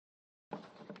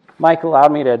Mike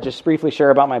allowed me to just briefly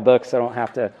share about my books, so I don't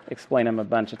have to explain them a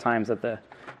bunch of times at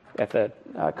the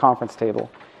conference table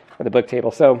or the book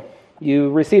table. So you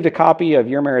received a copy of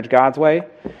Your Marriage God's Way,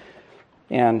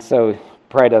 and so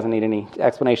probably doesn't need any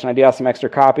explanation. I do have some extra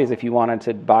copies if you wanted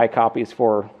to buy copies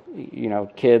for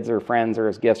kids or friends or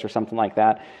as gifts or something like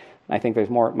that. I think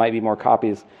might be more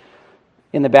copies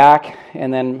in the back.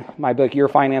 And then my book, Your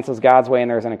Finances God's Way, and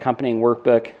there's an accompanying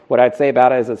workbook. What I'd say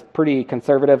about it is it's pretty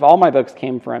conservative. All my books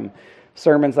came from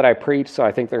sermons that I preach, so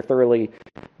I think they're thoroughly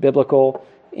biblical.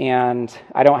 And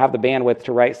I don't have the bandwidth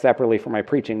to write separately for my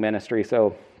preaching ministry,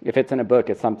 so if it's in a book,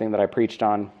 it's something that I preached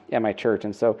on at my church.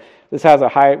 And so this has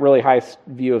a really high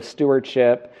view of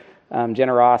stewardship,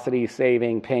 generosity,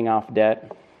 saving, paying off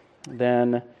debt.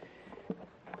 Then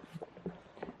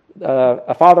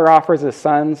a father offers his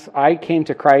sons. I came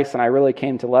to Christ, and I really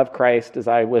came to love Christ as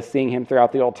I was seeing him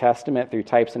throughout the Old Testament through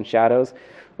types and shadows.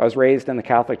 I was raised in the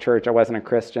Catholic Church. I wasn't a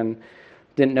Christian.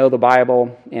 Didn't know the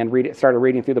Bible, and started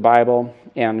reading through the Bible,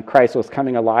 and Christ was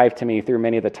coming alive to me through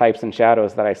many of the types and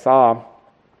shadows that I saw.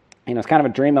 And it's kind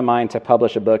of a dream of mine to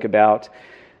publish a book about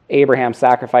Abraham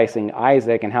sacrificing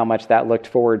Isaac and how much that looked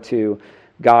forward to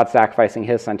God sacrificing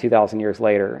his son 2,000 years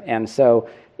later. And so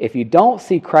if you don't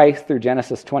see Christ through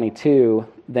Genesis 22,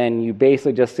 then you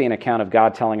basically just see an account of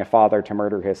God telling a father to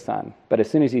murder his son. But as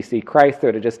soon as you see Christ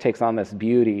through it, it just takes on this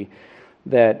beauty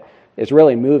that is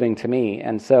really moving to me.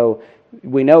 And so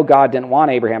we know God didn't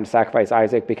want Abraham to sacrifice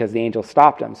Isaac because the angel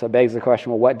stopped him. So it begs the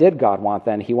question, well, what did God want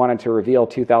then? He wanted to reveal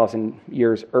 2,000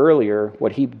 years earlier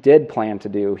what he did plan to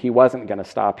do. He wasn't going to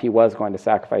stop. He was going to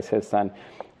sacrifice his son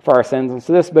for our sins. And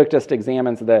so this book just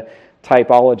examines the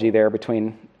typology there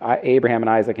between Abraham and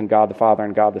Isaac and God the Father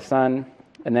and God the Son.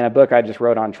 And then a book I just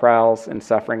wrote on trials and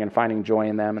suffering and finding joy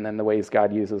in them, and then the ways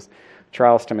God uses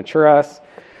trials to mature us.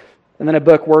 And then a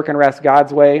book, Work and Rest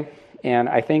God's Way. And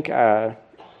I think I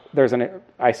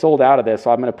sold out of this,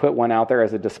 so I'm going to put one out there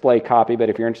as a display copy, but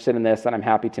if you're interested in this, then I'm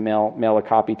happy to mail a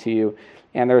copy to you.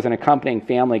 And there's an accompanying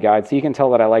family guide, so you can tell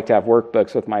that I like to have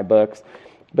workbooks with my books.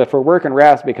 But for Work and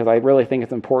Rest, because I really think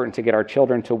it's important to get our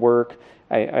children to work,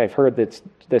 I've heard that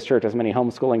this church has many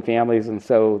homeschooling families, and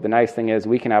so the nice thing is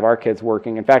we can have our kids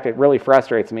working. In fact, it really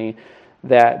frustrates me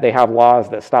that they have laws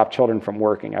that stop children from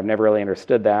working. I've never really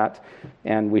understood that,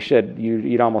 and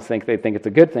you'd almost think they'd think it's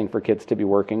a good thing for kids to be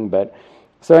working, but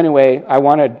so anyway, I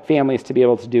wanted families to be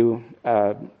able to do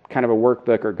kind of a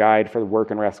workbook or guide for the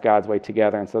Work and Rest God's Way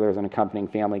together, and so there's an accompanying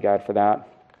family guide for that.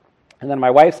 And then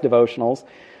my wife's devotionals,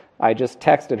 I just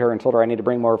texted her and told her I need to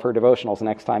bring more of her devotionals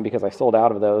next time because I sold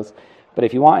out of those. But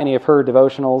if you want any of her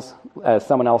devotionals,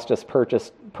 someone else just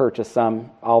purchased some,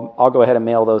 I'll go ahead and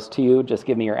mail those to you. Just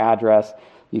give me your address.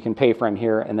 You can pay for them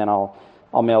here, and then I'll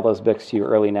mail those books to you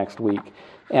early next week.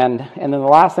 And then the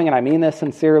last thing, and I mean this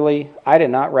sincerely, I did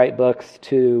not write books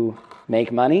to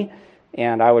make money,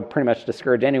 and I would pretty much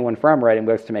discourage anyone from writing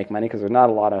books to make money because there's not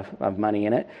a lot of money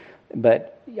in it.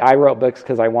 But I wrote books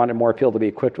because I wanted more people to be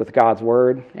equipped with God's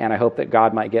Word, and I hope that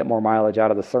God might get more mileage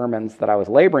out of the sermons that I was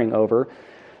laboring over.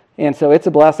 And so it's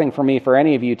a blessing for me, for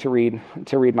any of you to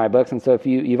read my books. And so if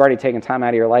you've already taken time out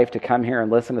of your life to come here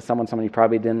and listen to someone you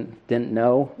probably didn't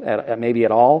know maybe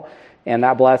at all, and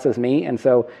that blesses me. And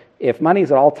so if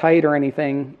money's at all tight or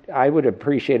anything, I would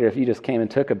appreciate it if you just came and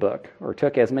took a book or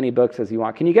took as many books as you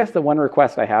want. Can you guess the one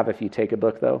request I have if you take a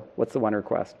book, though? What's the one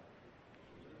request?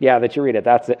 Yeah, that you read it.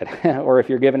 That's it. Or if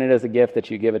you're giving it as a gift,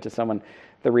 that you give it to someone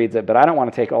that reads it. But I don't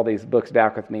want to take all these books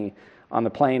back with me on the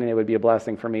plane, and it would be a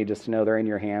blessing for me just to know they're in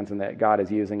your hands and that God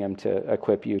is using them to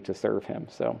equip you to serve Him.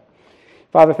 So,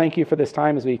 Father, thank you for this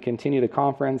time as we continue the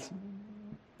conference.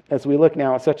 As we look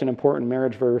now at such an important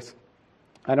marriage verse,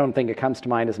 I don't think it comes to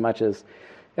mind as much as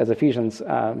Ephesians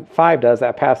 5 does,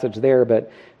 that passage there,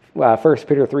 but 1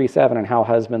 Peter 3:7 and how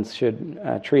husbands should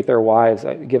treat their wives.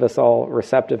 Give us all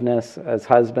receptiveness as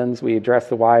husbands. We address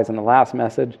the wives in the last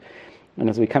message, and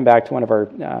as we come back to one of our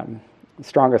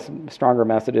stronger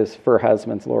messages for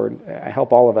husbands, Lord, I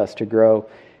help all of us to grow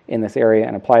in this area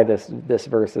and apply this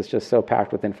verse that's just so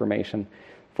packed with information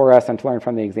for us and to learn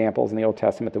from the examples in the Old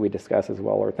Testament that we discuss as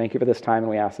well. Lord, thank you for this time, and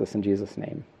we ask this in Jesus'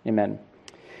 name. Amen.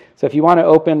 So if you want to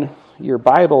open your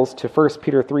Bibles to 1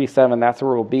 Peter 3:7, that's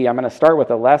where we'll be. I'm going to start with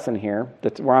a lesson here.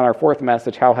 We're on our fourth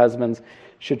message, how husbands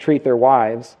should treat their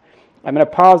wives. I'm going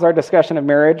to pause our discussion of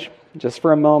marriage just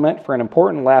for a moment for an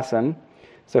important lesson.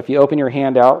 So if you open your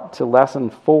handout to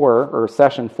lesson 4, or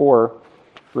session 4,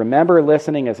 remember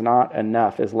listening is not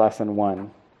enough is lesson 1.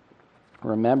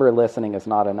 Remember listening is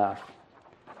not enough.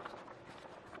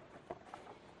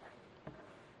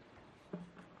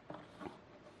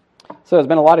 So there's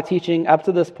been a lot of teaching up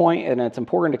to this point, and it's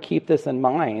important to keep this in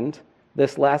mind,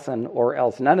 this lesson, or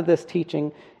else none of this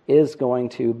teaching is going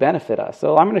to benefit us.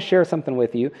 So I'm going to share something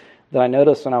with you that I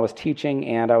noticed when I was teaching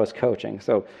and I was coaching.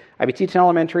 So I'd be teaching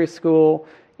elementary school,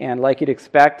 and like you'd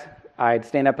expect, I'd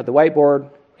stand up at the whiteboard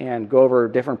and go over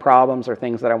different problems or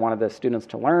things that I wanted the students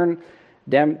to learn,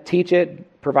 teach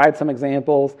it, provide some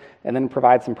examples, and then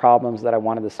provide some problems that I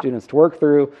wanted the students to work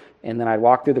through. And then I'd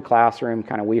walk through the classroom,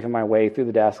 kind of weaving my way through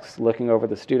the desks, looking over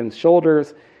the students'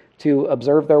 shoulders to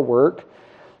observe their work.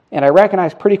 And I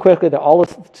recognized pretty quickly that all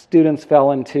the students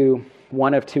fell into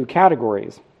one of two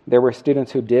categories. There were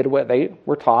students who did what they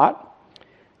were taught.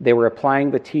 They were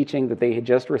applying the teaching that they had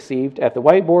just received at the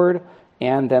whiteboard.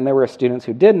 And then there were students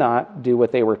who did not do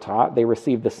what they were taught. They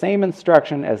received the same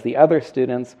instruction as the other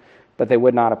students, but they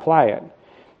would not apply it.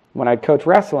 When I'd coach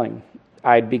wrestling,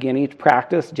 I'd begin each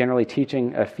practice generally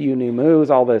teaching a few new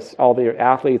moves. All the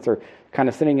athletes are kind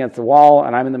of sitting against the wall,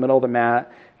 and I'm in the middle of the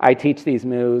mat. I teach these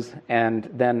moves, and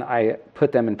then I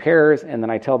put them in pairs, and then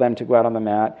I tell them to go out on the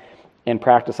mat and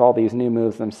practice all these new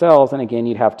moves themselves. And again,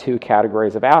 you'd have two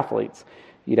categories of athletes.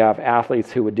 You'd have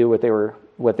athletes who would do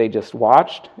what they just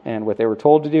watched and what they were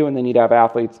told to do, and then you'd have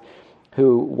athletes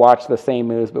who watched the same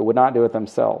moves but would not do it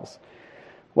themselves.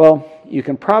 Well, you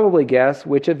can probably guess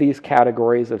which of these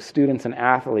categories of students and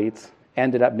athletes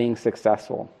ended up being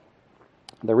successful.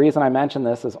 The reason I mention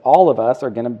this is all of us are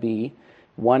going to be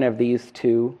one of these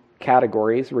two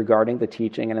categories regarding the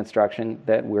teaching and instruction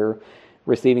that we're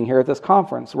receiving here at this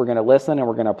conference. We're going to listen and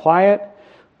we're going to apply it,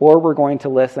 or we're going to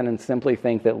listen and simply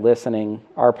think that listening,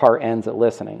 our part ends at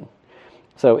listening.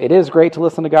 So it is great to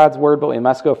listen to God's word, but we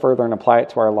must go further and apply it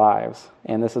to our lives.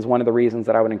 And this is one of the reasons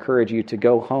that I would encourage you to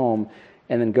go home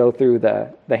and then go through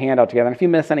the handout together. And if you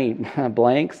miss any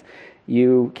blanks,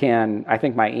 you can, I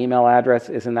think my email address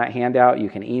is in that handout. You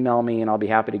can email me and I'll be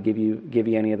happy to give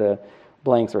you any of the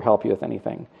blanks or help you with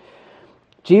anything.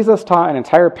 Jesus taught an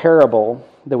entire parable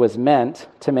that was meant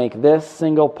to make this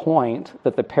single point,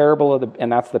 that the parable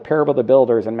and that's the parable of the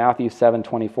builders in Matthew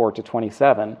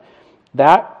 7:24-27.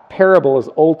 That parable is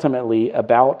ultimately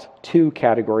about two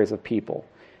categories of people.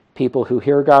 People who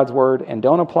hear God's word and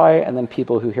don't apply it, and then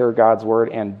people who hear God's word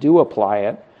and do apply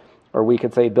it, or we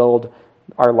could say build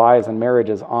our lives and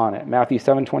marriages on it. Matthew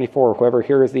 7:24, whoever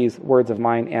hears these words of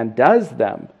mine and does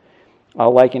them,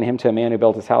 I'll liken him to a man who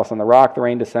built his house on the rock. The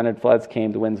rain descended, floods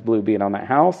came, the winds blew, beat on that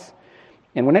house.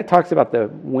 And when it talks about the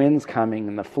winds coming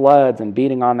and the floods and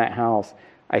beating on that house,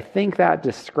 I think that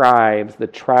describes the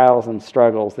trials and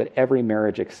struggles that every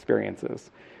marriage experiences.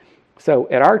 So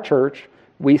at our church,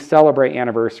 we celebrate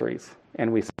anniversaries,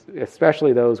 and we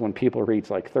especially those when people reach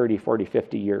like 30, 40,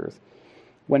 50 years.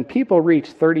 When people reach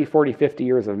 30, 40, 50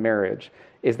 years of marriage,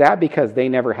 is that because they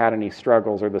never had any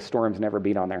struggles or the storms never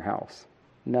beat on their house?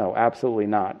 No, absolutely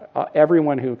not.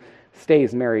 Everyone who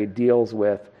stays married deals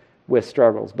with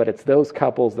struggles, but it's those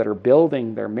couples that are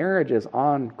building their marriages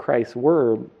on Christ's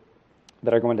word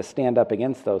that are going to stand up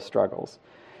against those struggles.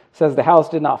 It says, the house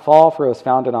did not fall, for it was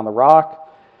founded on the rock.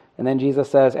 And then Jesus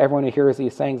says, everyone who hears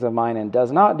these sayings of mine and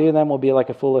does not do them will be like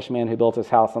a foolish man who built his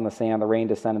house on the sand. The rain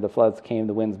descended, the floods came,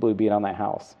 the winds blew, beat on that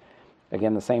house.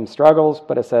 Again, the same struggles,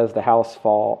 but it says the house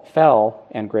fell,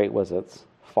 and great was its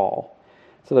fall.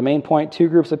 So the main point, two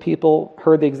groups of people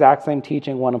heard the exact same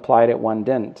teaching, one applied it, one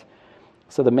didn't.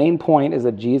 So the main point is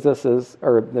that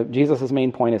Jesus's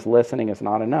main point is listening is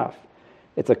not enough.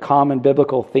 It's a common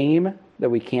biblical theme that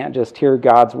we can't just hear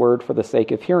God's word for the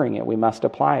sake of hearing it. We must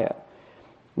apply it.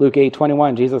 Luke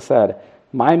 8:21, Jesus said,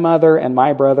 my mother and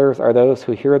my brothers are those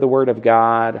who hear the word of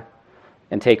God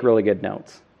and take really good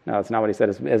notes. Now, that's not what he said.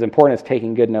 As important as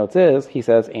taking good notes is, he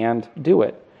says, and do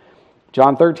it.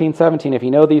 John 13:17, if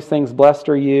you know these things, blessed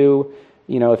are you,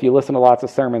 if you listen to lots of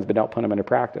sermons but don't put them into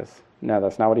practice. No,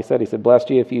 that's not what he said. He said,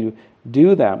 blessed are you if you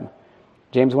do them.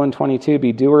 James 1:22,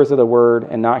 be doers of the word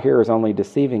and not hearers only,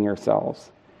 deceiving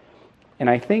yourselves. And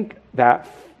I think that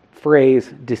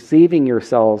phrase, deceiving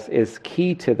yourselves, is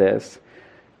key to this,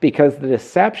 because the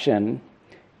deception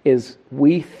is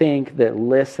we think that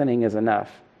listening is enough.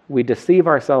 We deceive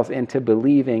ourselves into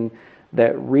believing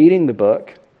that reading the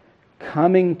book,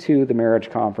 coming to the marriage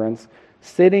conference,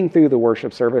 sitting through the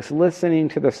worship service, listening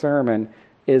to the sermon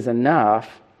is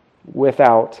enough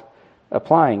without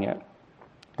applying it.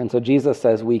 And so James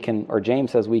says we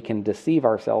can deceive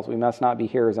ourselves. We must not be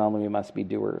hearers only, we must be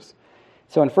doers.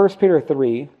 So in 1 Peter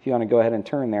 3, if you want to go ahead and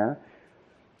turn there,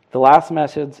 the last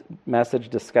message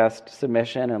discussed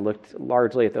submission and looked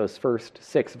largely at those first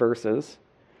 6 verses.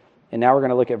 And now we're going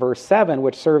to look at verse 7,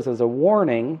 which serves as a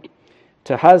warning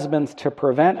to husbands to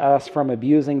prevent us from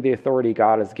abusing the authority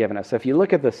God has given us. So if you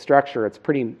look at the structure, it's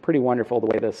pretty wonderful the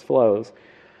way this flows.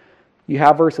 You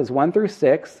have verses 1 through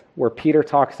 6, where Peter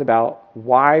talks about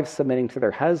wives submitting to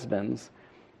their husbands.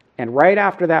 And right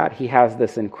after that, he has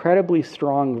this incredibly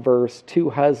strong verse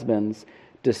to husbands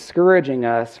discouraging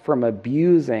us from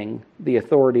abusing the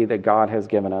authority that God has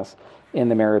given us in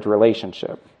the marriage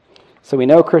relationship. So we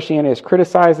know Christianity is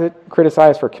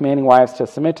criticized for commanding wives to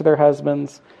submit to their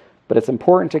husbands, but it's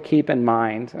important to keep in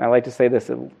mind, and I like to say this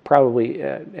probably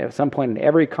at some point in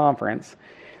every conference,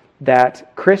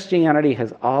 that Christianity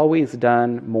has always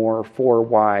done more for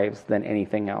wives than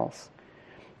anything else.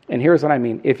 And here's what I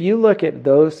mean. If you look at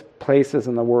those places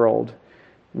in the world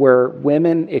where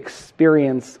women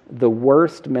experience the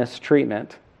worst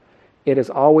mistreatment, it is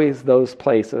always those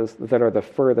places that are the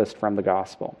furthest from the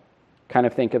gospel. Kind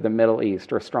of think of the Middle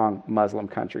East or strong Muslim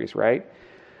countries, right?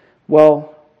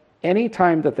 Well,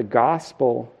 anytime that the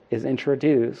gospel is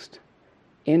introduced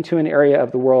into an area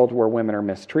of the world where women are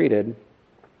mistreated,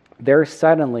 they're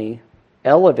suddenly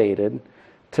elevated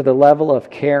to the level of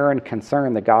care and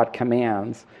concern that God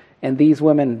commands. And these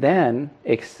women then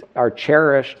are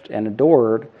cherished and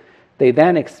adored. They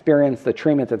then experience the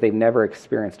treatment that they've never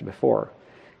experienced before.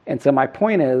 And so my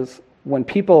point is, when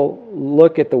people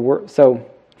look at the word, so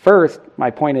first, my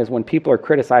point is when people are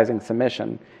criticizing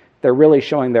submission, they're really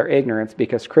showing their ignorance,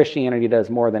 because Christianity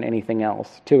does more than anything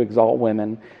else to exalt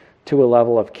women to a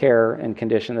level of care and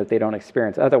condition that they don't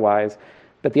experience otherwise.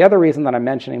 But the other reason that I'm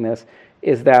mentioning this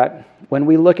is that when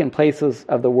we look in places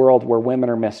of the world where women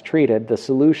are mistreated, the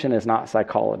solution is not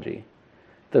psychology.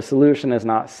 The solution is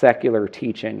not secular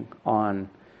teaching on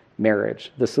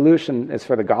marriage. The solution is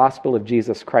for the gospel of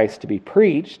Jesus Christ to be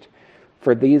preached,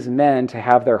 for these men to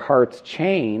have their hearts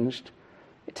changed,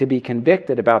 to be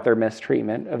convicted about their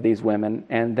mistreatment of these women,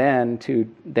 and then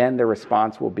the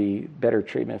response will be better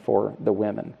treatment for the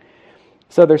women.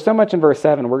 So there's so much in verse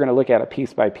 7. We're going to look at it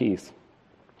piece by piece.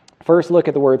 First, look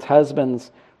at the words,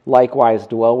 husbands likewise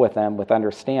dwell with them with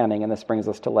understanding, and this brings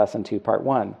us to lesson 2, part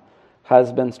 1.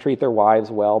 Husbands treat their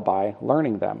wives well by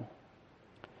learning them.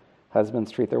 Husbands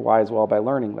treat their wives well by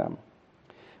learning them.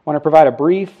 I want to provide a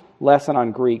brief lesson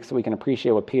on Greek so we can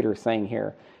appreciate what Peter is saying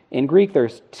here. In Greek,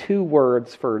 there's 2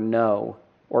 words for know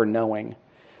or knowing.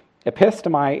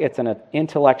 Epistemi, it's an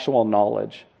intellectual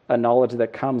knowledge, a knowledge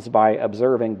that comes by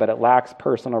observing, but it lacks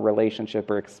personal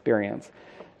relationship or experience.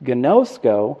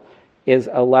 Gnosko is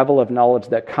a level of knowledge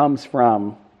that comes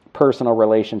from personal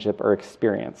relationship or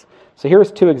experience. So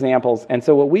here's 2 examples. And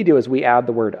so what we do is we add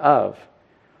the word of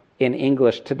in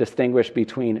English to distinguish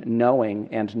between knowing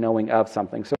and knowing of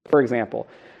something. So for example,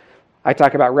 I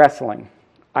talk about wrestling.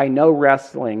 I know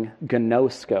wrestling,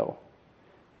 gnosko.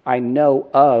 I know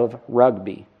of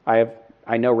rugby. I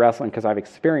know wrestling because I've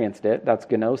experienced it. That's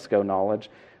gnosko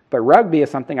knowledge. But rugby is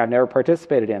something I've never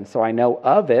participated in. So I know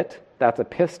of it. That's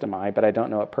epistemi, but I don't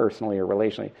know it personally or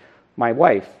relationally. My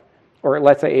wife, or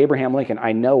let's say Abraham Lincoln.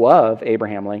 I know of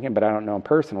Abraham Lincoln, but I don't know him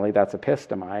personally. That's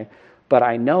epistemi. But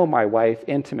I know my wife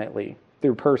intimately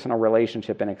through personal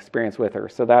relationship and experience with her.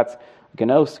 So that's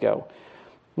gnosko.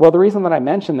 Well, the reason that I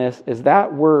mention this is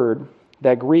that word,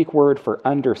 that Greek word for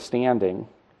understanding,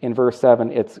 in verse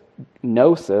 7, it's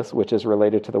gnosis, which is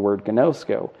related to the word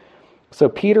gnosko. So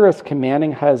Peter is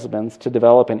commanding husbands to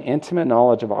develop an intimate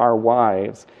knowledge of our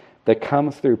wives that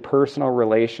comes through personal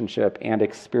relationship and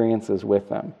experiences with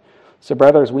them. So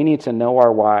brothers, we need to know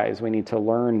our wives. We need to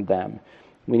learn them.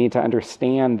 We need to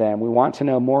understand them. We want to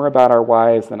know more about our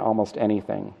wives than almost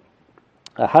anything.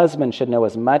 A husband should know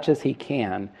as much as he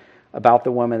can about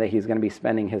the woman that he's going to be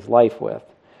spending his life with.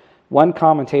 One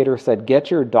commentator said,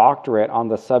 "Get your doctorate on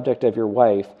the subject of your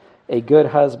wife. A good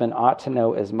husband ought to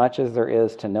know as much as there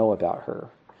is to know about her."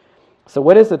 So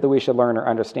what is it that we should learn or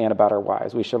understand about our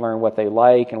wives? We should learn what they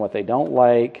like and what they don't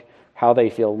like, how they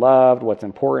feel loved, what's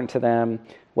important to them,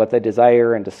 what they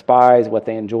desire and despise, what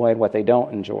they enjoy and what they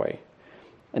don't enjoy.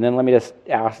 And then let me just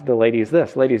ask the ladies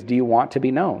this. Ladies, do you want to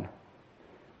be known?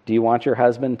 Do you want your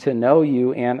husband to know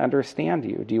you and understand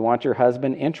you? Do you want your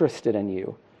husband interested in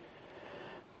you?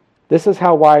 This is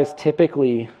how wives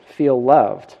typically feel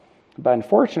loved. But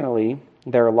unfortunately,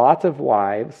 there are lots of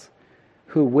wives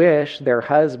who wish their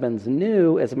husbands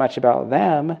knew as much about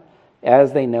them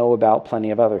as they know about plenty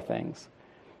of other things.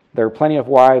 There are plenty of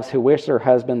wives who wish their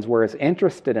husbands were as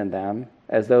interested in them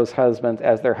as their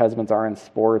husbands are in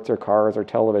sports or cars or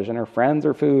television or friends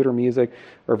or food or music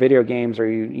or video games or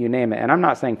you name it. And I'm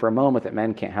not saying for a moment that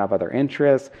men can't have other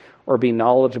interests or be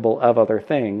knowledgeable of other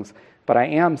things, but I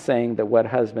am saying that what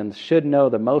husbands should know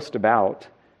the most about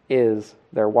is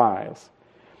their wives.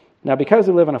 Now, because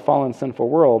we live in a fallen, sinful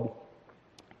world,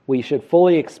 we should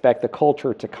fully expect the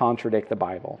culture to contradict the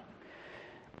Bible.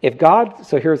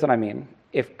 So here's what I mean.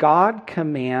 If God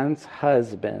commands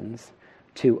husbands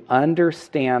to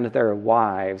understand their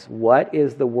wives, what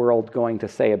is the world going to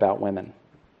say about women?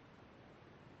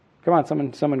 Come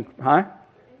on, someone, huh?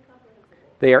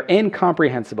 They are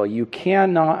incomprehensible. You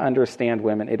cannot understand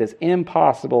women. It is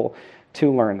impossible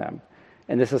to learn them.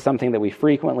 And this is something that we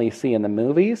frequently see in the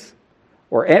movies,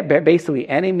 or basically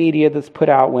any media that's put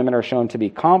out. Women are shown to be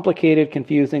complicated,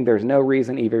 confusing. There's no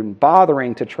reason even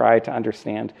bothering to try to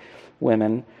understand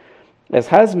women. As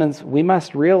husbands, we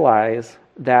must realize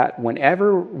that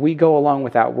whenever we go along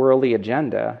with that worldly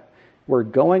agenda, we're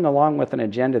going along with an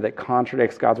agenda that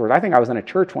contradicts God's word. I think I was in a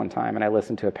church one time and I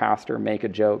listened to a pastor make a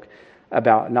joke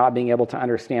about not being able to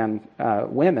understand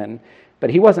women, but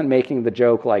he wasn't making the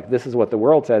joke like, this is what the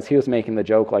world says. He was making the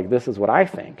joke like, this is what I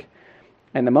think.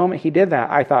 And the moment he did that,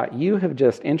 I thought, you have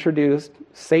just introduced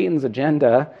Satan's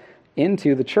agenda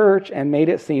into the church and made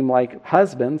it seem like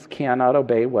husbands cannot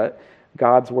obey what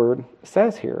God's word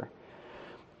says here.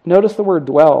 Notice the word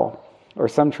dwell, or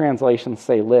some translations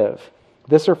say live.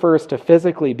 This refers to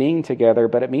physically being together,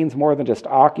 but it means more than just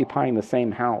occupying the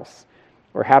same house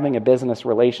or having a business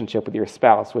relationship with your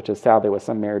spouse, which is sadly what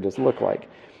some marriages look like.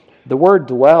 The word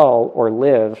dwell or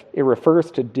live, it refers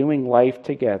to doing life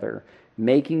together,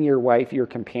 making your wife your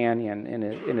companion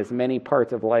in as many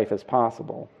parts of life as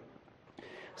possible.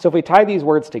 So if we tie these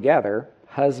words together,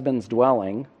 husbands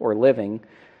dwelling or living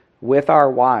with our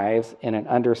wives in an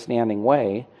understanding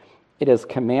way, it is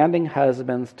commanding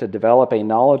husbands to develop a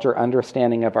knowledge or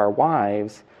understanding of our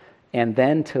wives and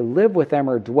then to live with them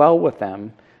or dwell with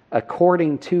them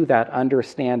according to that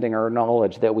understanding or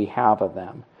knowledge that we have of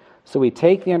them. So we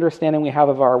take the understanding we have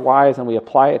of our wives and we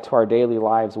apply it to our daily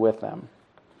lives with them.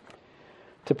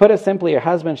 To put it simply, a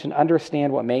husband should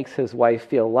understand what makes his wife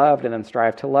feel loved and then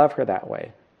strive to love her that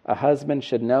way. A husband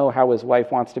should know how his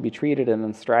wife wants to be treated and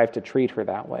then strive to treat her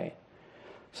that way.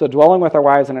 So dwelling with our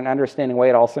wives in an understanding way,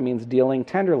 it also means dealing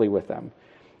tenderly with them.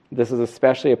 This is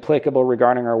especially applicable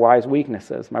regarding our wives'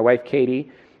 weaknesses. My wife,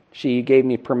 Katie, she gave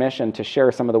me permission to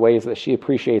share some of the ways that she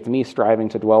appreciates me striving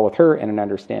to dwell with her in an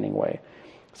understanding way.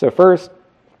 So first,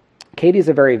 Katie's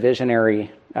a very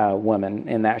visionary woman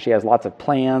in that she has lots of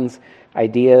plans,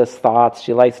 ideas, thoughts.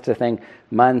 She likes to think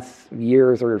months,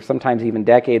 years, or sometimes even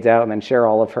decades out and then share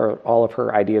all of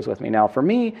her ideas with me. Now, for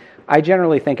me, I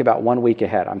generally think about 1 week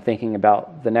ahead. I'm thinking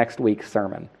about the next week's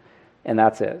sermon, and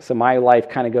that's it. So my life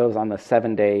kind of goes on the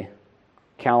 7-day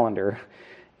calendar.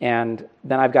 And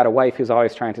then I've got a wife who's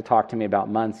always trying to talk to me about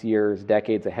months, years,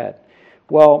 decades ahead.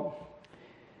 Well,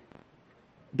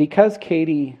 because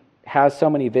Katie has so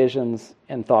many visions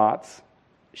and thoughts,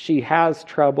 she has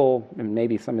trouble, and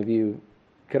maybe some of you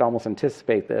could almost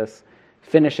anticipate this,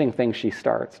 finishing things she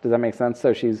starts. Does that make sense?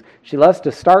 So she loves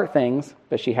to start things,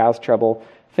 but she has trouble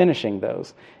finishing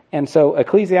those. And so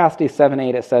Ecclesiastes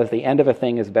 7:8, it says, the end of a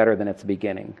thing is better than its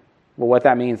beginning. Well, what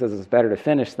that means is it's better to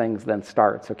finish things than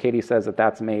start. So Katie says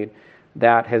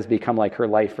that has become like her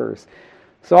life verse.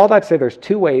 So all that to say, there's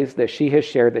 2 ways that she has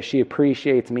shared that she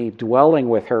appreciates me dwelling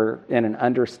with her in an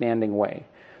understanding way.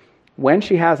 When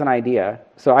she has an idea,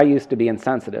 so I used to be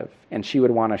insensitive, and she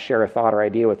would want to share a thought or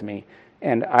idea with me,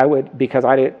 and I would, because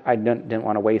I didn't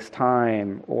want to waste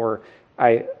time, or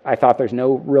I thought there's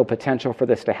no real potential for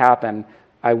this to happen,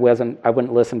 I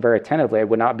wouldn't listen very attentively. I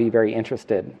would not be very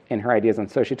interested in her ideas.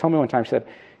 And so she told me one time, she said,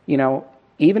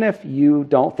 even if you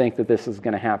don't think that this is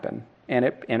going to happen, and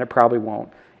it probably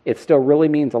won't, it still really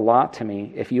means a lot to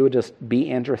me if you would just be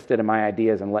interested in my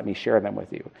ideas and let me share them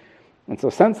with you. And so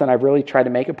since then, I've really tried to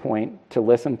make a point to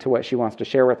listen to what she wants to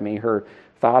share with me, her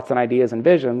thoughts and ideas and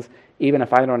visions, even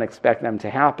if I don't expect them to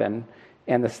happen.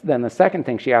 And then the second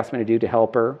thing she asked me to do to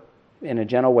help her in a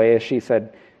gentle way is she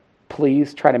said,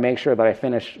 please try to make sure that I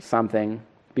finish something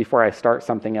before I start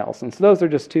something else. And so those are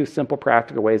just 2 simple,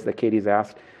 practical ways that Katie's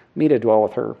asked me to dwell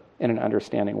with her in an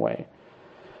understanding way.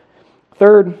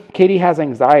 Third, Katie has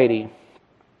anxiety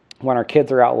when our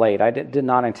kids are out late. I did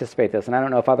not anticipate this, and I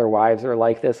don't know if other wives are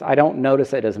like this. I don't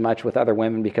notice it as much with other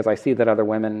women because I see that other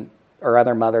women or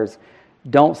other mothers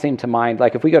don't seem to mind.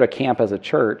 Like if we go to camp as a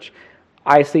church,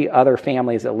 I see other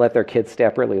families that let their kids stay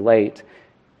up really late.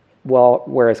 Well,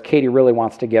 whereas Katie really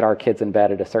wants to get our kids in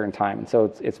bed at a certain time. And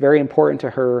so it's very important to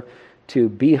her to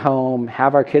be home,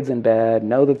 have our kids in bed,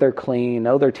 know that they're clean,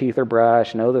 know their teeth are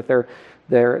brushed, know that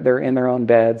they're in their own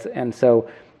beds. And so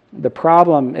the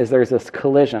problem is there's this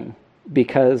collision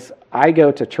because I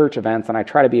go to church events and I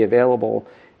try to be available,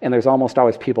 and there's almost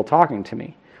always people talking to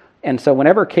me. And so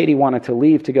whenever Katie wanted to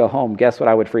leave to go home, guess what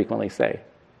I would frequently say?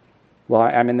 Well,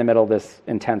 I'm in the middle of this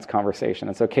intense conversation.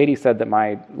 And so Katie said that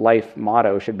my life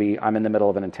motto should be, I'm in the middle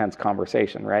of an intense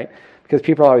conversation, right? Because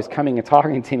people are always coming and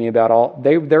talking to me about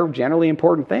they're generally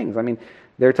important things. I mean,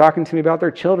 they're talking to me about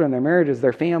their children, their marriages,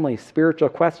 their families, spiritual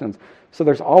questions. So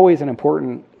there's always an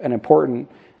important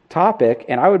topic,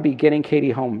 and I would be getting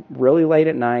Katie home really late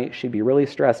at night. She'd be really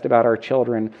stressed about our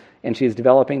children, and she's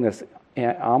developing this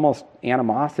almost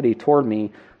animosity toward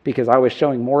me because I was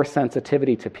showing more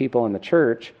sensitivity to people in the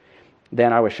church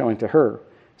than I was showing to her.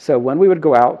 So when we would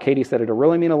go out, Katie said, it'll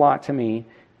really mean a lot to me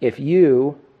if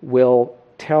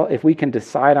we can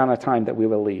decide on a time that we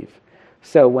will leave.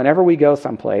 So whenever we go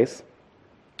someplace,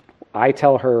 I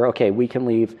tell her, okay, we can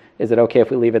leave. Is it okay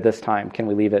if we leave at this time? Can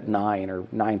we leave at 9 or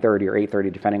 9:30 or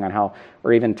 8:30, depending on how,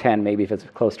 or even 10, maybe if it's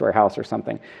close to our house or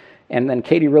something. And then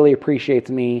Katie really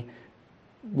appreciates me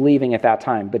leaving at that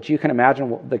time. But you can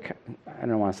imagine, I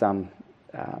don't want to sound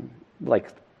like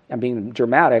I'm being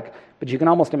dramatic, but you can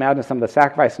almost imagine some of the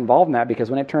sacrifice involved in that,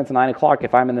 because when it turns 9 o'clock,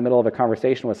 if I'm in the middle of a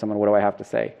conversation with someone, what do I have to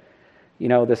say?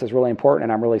 This is really important,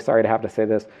 and I'm really sorry to have to say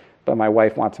this, but my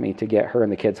wife wants me to get her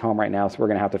and the kids home right now, so we're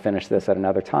going to have to finish this at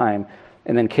another time.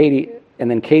 And then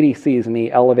Katie sees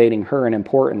me elevating her in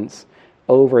importance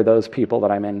over those people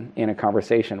that I'm in a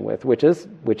conversation with, which is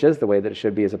the way that it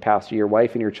should be as a pastor. Your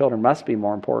wife and your children must be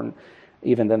more important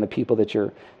even than the people that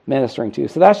you're ministering to.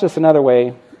 So that's just another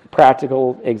way,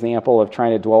 practical example of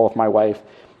trying to dwell with my wife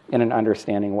in an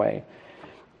understanding way.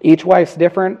 Each wife's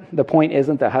different. The point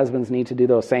isn't that husbands need to do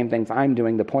those same things I'm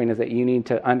doing. The point is that you need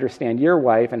to understand your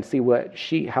wife and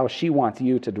see how she wants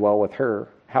you to dwell with her,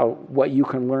 what you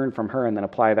can learn from her, and then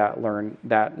apply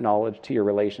that knowledge to your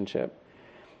relationship.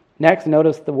 Next,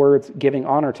 notice the words giving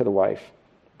honor to the wife.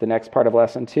 The next part of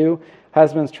lesson 2,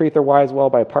 husbands treat their wives well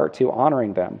by part 2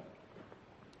 honoring them.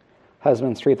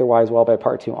 Husbands treat their wives well by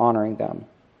part 2 honoring them.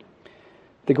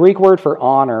 The Greek word for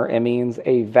honor, it means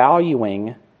a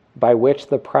valuing by which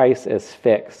the price is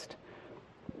fixed.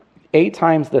 8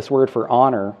 times this word for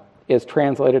honor is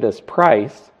translated as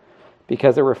price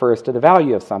because it refers to the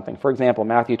value of something. For example,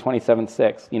 Matthew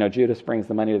 27:6, Judas brings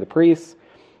the money to the priests,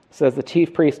 says the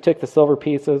chief priest took the silver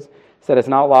pieces, said it's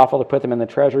not lawful to put them in the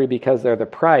treasury because they're the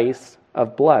price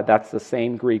of blood. That's the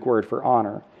same Greek word for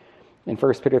honor. In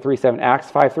 1 Peter 3:7, Acts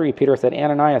 5:3, Peter said,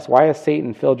 Ananias, why has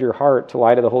Satan filled your heart to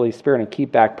lie to the Holy Spirit and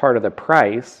keep back part of the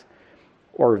price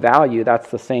or value? That's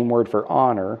the same word for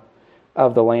honor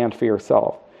of the land for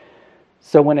yourself.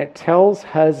 So when it tells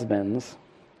husbands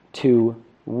to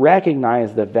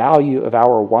recognize the value of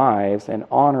our wives and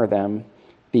honor them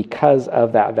because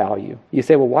of that value. You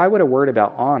say, well, why would a word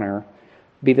about honor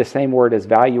be the same word as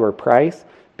value or price?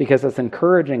 Because it's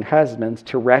encouraging husbands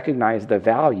to recognize the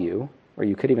value, or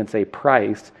you could even say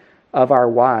price, of our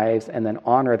wives and then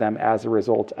honor them as a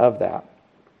result of that.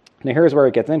 Now here's where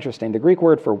it gets interesting. The Greek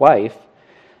word for wife,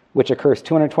 which occurs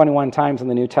 221 times in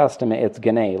the New Testament, it's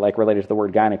gene, like related to the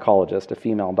word gynecologist, a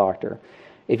female doctor.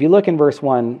 If you look in verse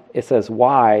 1, it says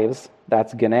wives,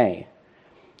 that's gene.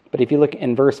 But if you look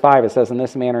in verse 5, it says in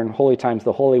this manner in holy times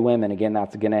the holy women, again,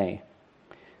 that's gene.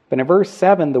 But in verse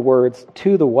 7, the words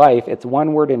to the wife, it's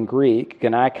one word in Greek,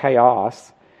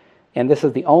 gynekaios, and this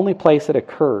is the only place it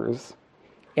occurs.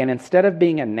 And instead of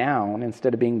being a noun,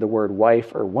 instead of being the word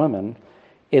wife or woman,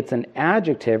 it's an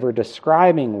adjective or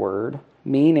describing word,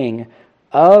 meaning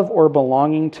of or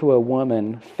belonging to a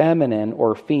woman, feminine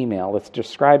or female. It's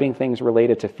describing things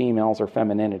related to females or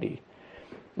femininity.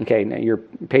 Okay, now you're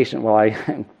patient while I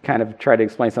kind of try to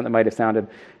explain something that might have sounded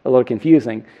a little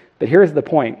confusing. But here's the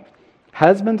point.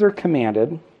 Husbands are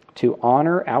commanded to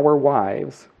honor our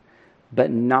wives,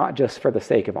 but not just for the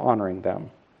sake of honoring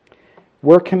them.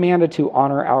 We're commanded to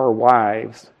honor our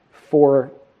wives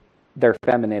for their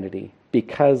femininity,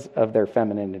 because of their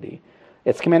femininity.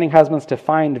 It's commanding husbands to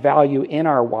find value in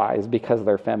our wives because of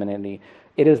their femininity.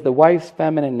 It is the wife's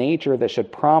feminine nature that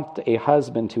should prompt a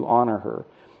husband to honor her.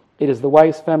 It is the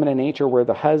wife's feminine nature where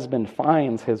the husband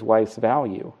finds his wife's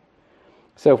value.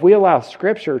 So if we allow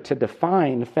Scripture to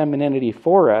define femininity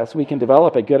for us, we can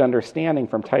develop a good understanding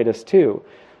from Titus 2.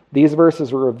 These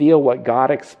verses reveal what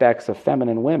God expects of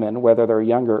feminine women, whether they're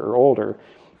younger or older.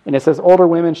 And it says, older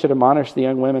women should admonish the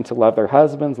young women to love their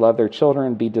husbands, love their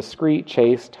children, be discreet,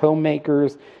 chaste,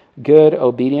 homemakers, good,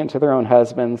 obedient to their own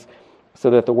husbands,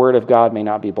 so that the word of God may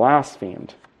not be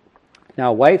blasphemed. Now,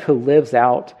 a wife who lives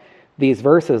out these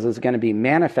verses is going to be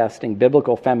manifesting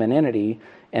biblical femininity,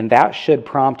 and that should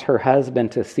prompt her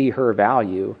husband to see her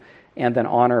value and then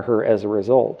honor her as a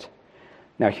result.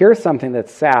 Now, here's something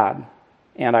that's sad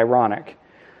and ironic.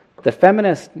 The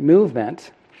feminist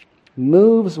movement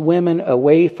moves women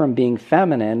away from being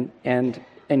feminine and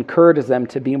encourages them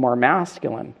to be more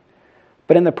masculine.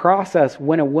 But in the process,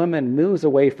 when a woman moves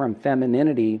away from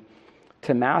femininity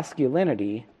to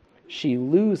masculinity, she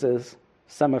loses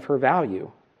some of her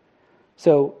value.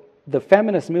 So the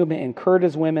feminist movement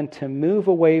encourages women to move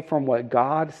away from what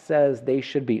God says they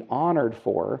should be honored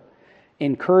for,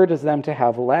 encourages them to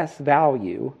have less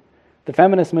value. The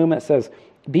feminist movement says,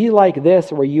 be like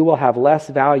this where you will have less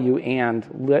value and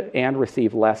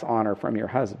receive less honor from your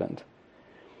husband.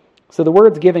 So the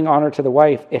words giving honor to the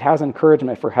wife, it has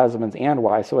encouragement for husbands and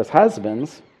wives. So as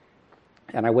husbands,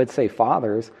 and I would say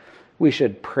fathers, we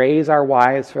should praise our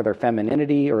wives for their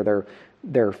femininity or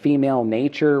their female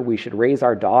nature. We should raise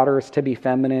our daughters to be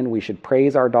feminine. We should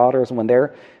praise our daughters when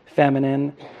they're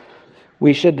feminine.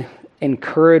 We should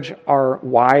encourage our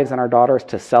wives and our daughters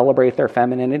to celebrate their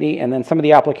femininity. And then some of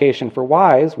the application for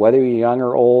wives, whether you're young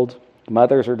or old,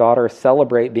 mothers or daughters,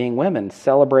 celebrate being women.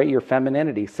 Celebrate your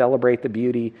femininity. Celebrate the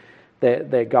beauty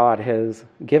that God has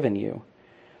given you.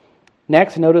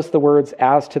 Next, notice the words,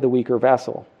 as to the weaker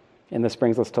vessel. And this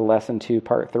brings us to lesson 2,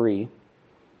 part 3.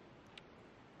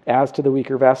 As to the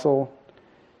weaker vessel.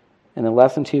 And then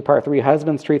lesson 2, part 3,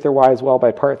 husbands treat their wives well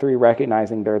by part 3,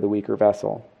 recognizing they're the weaker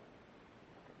vessel.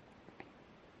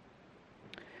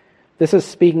 This is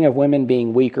speaking of women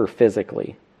being weaker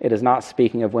physically. It is not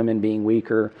speaking of women being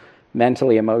weaker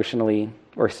mentally, emotionally,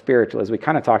 or spiritually. As we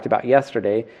kind of talked about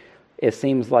yesterday, it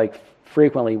seems like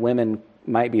frequently women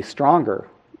might be stronger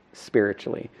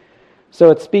spiritually.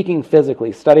 So it's speaking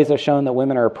physically. Studies have shown that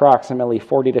women are approximately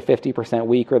 40 to 50%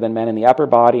 weaker than men in the upper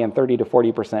body and 30 to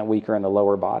 40% weaker in the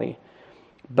lower body.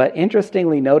 But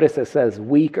interestingly, notice it says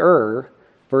weaker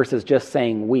versus just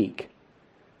saying weak.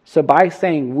 So by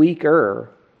saying weaker,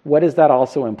 what is that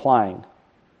also implying?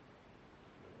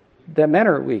 That men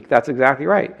are weak. That's exactly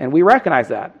right. And we recognize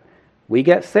that. We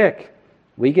get sick.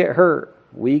 We get hurt.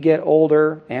 We get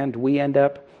older and we end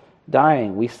up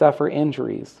dying. We suffer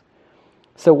injuries.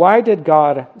 So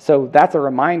so that's a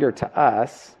reminder to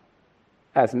us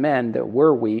as men that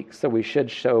we're weak, so we should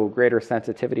show greater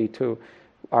sensitivity to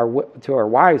our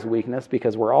wives' weakness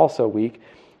because we're also weak.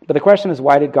 But the question is,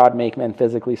 why did God make men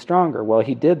physically stronger? Well,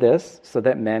 he did this so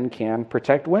that men can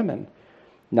protect women.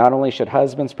 Not only should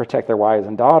husbands protect their wives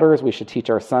and daughters, we should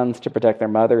teach our sons to protect their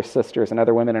mothers, sisters, and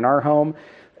other women in our home.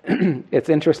 It's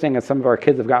interesting, as some of our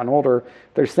kids have gotten older,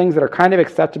 there's things that are kind of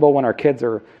acceptable when our kids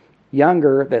are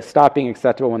younger that stop being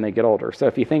acceptable when they get older. So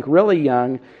if you think really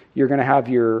young, you're going to have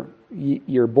your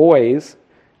boys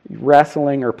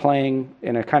wrestling or playing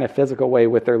in a kind of physical way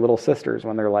with their little sisters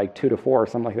when they're like 2 to 4 or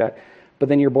something like that. But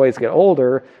then your boys get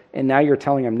older, and now you're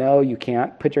telling them, no, you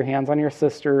can't put your hands on your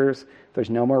sisters.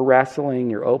 There's no more wrestling.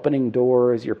 You're opening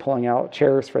doors. You're pulling out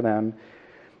chairs for them.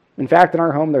 In fact, in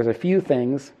our home, there's a few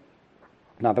things,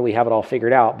 not that we have it all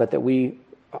figured out, but that we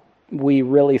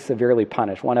really severely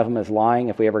punish. One of them is lying.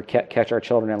 If we ever catch our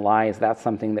children in lies, that's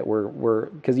something that we're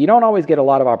because you don't always get a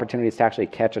lot of opportunities to actually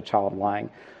catch a child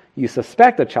lying. You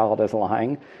suspect a child is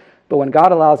lying, but when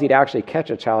God allows you to actually catch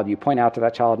a child, you point out to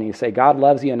that child and you say, God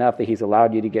loves you enough that he's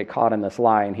allowed you to get caught in this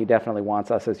lie, and he definitely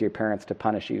wants us as your parents to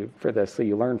punish you for this so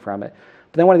you learn from it.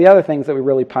 But then one of the other things that we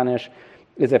really punish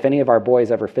is if any of our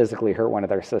boys ever physically hurt one of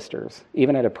their sisters,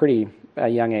 even at a pretty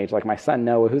young age, like my son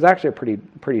Noah, who's actually a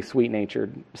pretty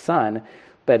sweet-natured son,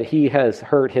 but he has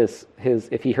hurt his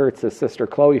if he hurts his sister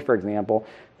Chloe, for example,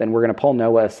 then we're going to pull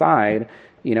Noah aside,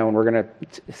 and we're going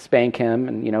to spank him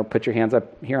and, put your hands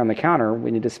up here on the counter.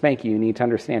 We need to spank you. You need to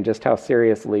understand just how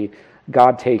seriously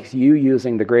God takes you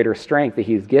using the greater strength that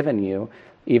he's given you,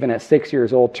 even at 6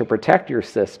 years old, to protect your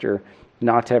sister,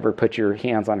 not to ever put your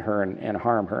hands on her and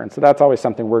harm her. And so that's always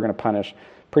something we're going to punish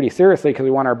pretty seriously because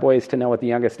we want our boys to know at the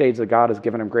youngest age that God has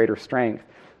given them greater strength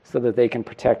so that they can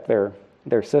protect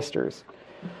their sisters.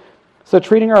 So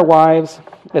treating our wives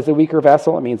as a weaker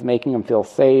vessel, it means making them feel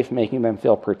safe, making them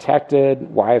feel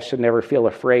protected. Wives should never feel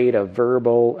afraid of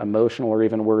verbal, emotional, or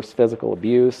even worse, physical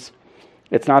abuse.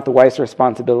 It's not the wife's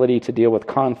responsibility to deal with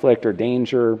conflict or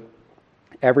danger.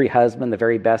 Every husband, the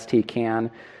very best he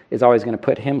can, is always going to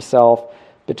put himself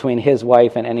between his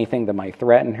wife and anything that might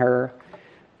threaten her.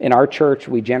 In our church,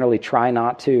 we generally try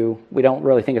not to. We don't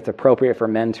really think it's appropriate for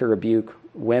men to rebuke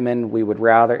women. We would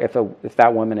rather, if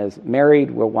that woman is married,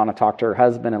 we'll want to talk to her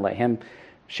husband and let him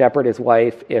shepherd his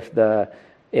wife. If the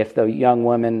young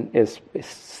woman is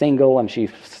single and she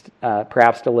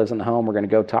perhaps still lives in the home, we're going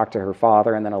to go talk to her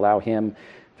father and then allow him,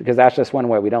 because that's just one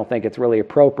way. We don't think it's really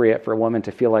appropriate for a woman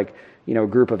to feel like, a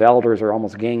group of elders are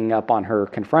almost ganging up on her,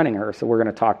 confronting her. So we're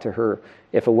going to talk to her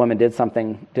if a woman did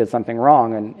something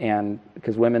wrong, and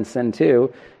because women sin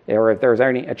too, or if there's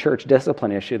a church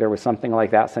discipline issue. There was something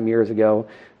like that some years ago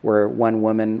where one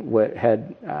woman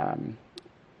had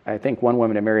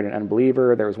married an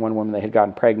unbeliever. There was one woman that had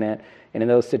gotten pregnant, and in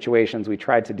those situations, we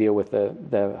tried to deal with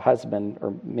the husband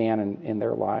or man in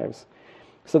their lives.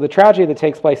 So the tragedy that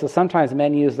takes place is sometimes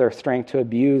men use their strength to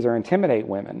abuse or intimidate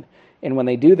women. And when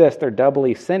they do this, they're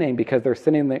doubly sinning because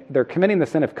they're committing the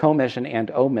sin of commission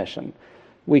and omission.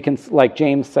 We can, like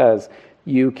James says,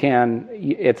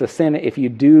 It's a sin if you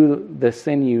do the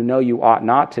sin you know you ought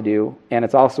not to do, and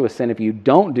it's also a sin if you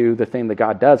don't do the thing that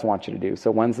God does want you to do. So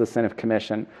one's the sin of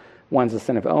commission, one's the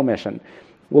sin of omission.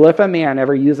 Well, if a man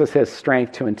ever uses his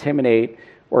strength to intimidate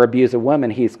or abuse a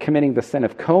woman, he's committing the sin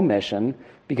of commission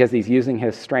because he's using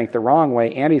his strength the wrong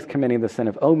way, and he's committing the sin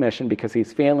of omission because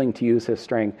he's failing to use his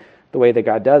strength the way that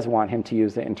God does want him to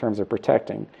use it in terms of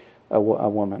protecting a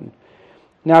woman.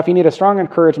 Now, if you need a strong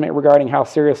encouragement regarding how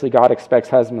seriously God expects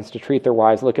husbands to treat their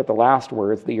wives, look at the last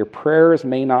words, that your prayers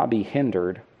may not be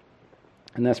hindered.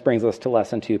 And this brings us to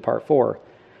lesson 2, part 4.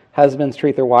 Husbands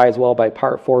treat their wives well by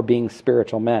part 4 being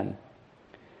spiritual men.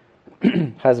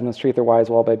 Husbands treat their wives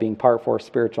well by being part 4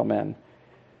 spiritual men.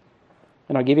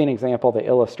 And I'll give you an example that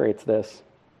illustrates this.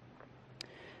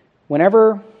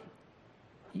 Whatever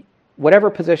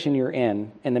position you're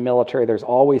in the military, there's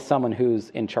always someone who's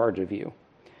in charge of you.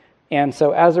 And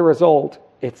so as a result,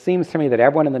 it seems to me that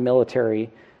everyone in the military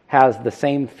has the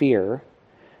same fear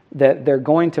that they're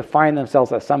going to find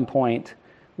themselves at some point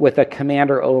with a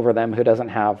commander over them who doesn't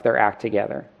have their act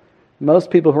together.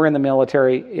 Most people who are in the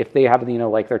military, if they have,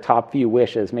 like their top few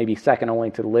wishes, maybe second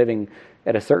only to living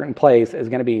at a certain place, is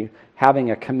going to be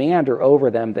having a commander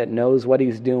over them that knows what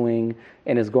he's doing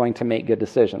and is going to make good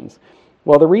decisions.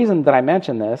 Well, the reason that I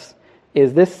mention this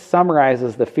is this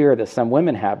summarizes the fear that some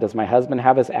women have. Does my husband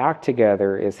have his act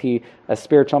together? Is he a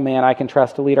spiritual man I can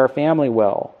trust to lead our family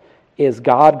well? Is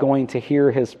God going to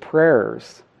hear his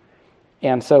prayers?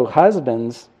 And so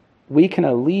husbands, we can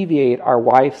alleviate our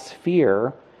wife's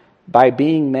fear by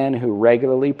being men who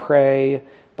regularly pray,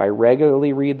 by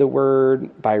regularly read the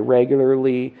word, by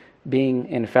regularly being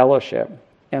in fellowship.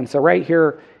 And so right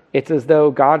here, it's as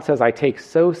though God says, I take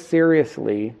so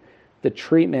seriously the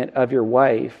treatment of your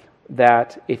wife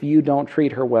that if you don't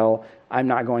treat her well, I'm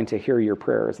not going to hear your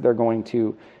prayers. They're going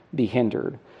to be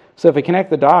hindered. So if we connect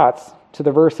the dots to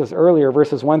the verses earlier,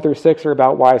 verses 1 through 6 are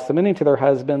about wives submitting to their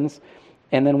husbands,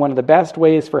 and then one of the best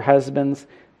ways for husbands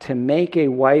to make a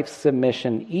wife's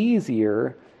submission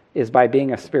easier is by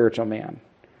being a spiritual man.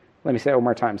 Let me say it one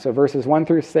more time. So verses 1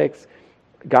 through 6,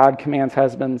 God commands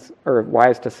husbands or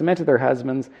wives to submit to their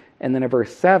husbands, and then in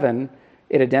verse 7,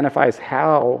 it identifies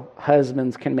how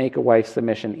husbands can make a wife's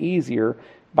submission easier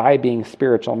by being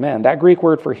spiritual men. That Greek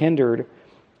word for hindered,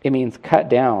 it means cut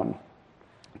down.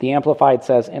 The Amplified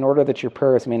says, in order that your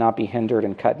prayers may not be hindered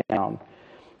and cut down.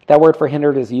 That word for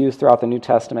hindered is used throughout the New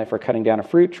Testament for cutting down a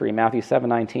fruit tree. Matthew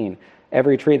 7:19,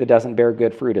 every tree that doesn't bear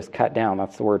good fruit is cut down.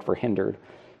 That's the word for hindered.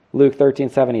 Luke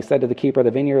 13:7, he said to the keeper of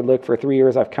the vineyard, look, for 3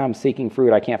 years I've come seeking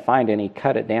fruit. I can't find any.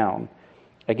 Cut it down.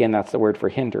 Again, that's the word for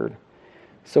hindered.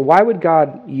 So why would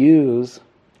God use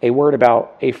a word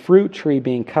about a fruit tree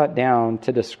being cut down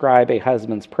to describe a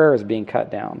husband's prayers being cut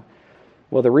down?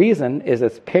 Well, the reason is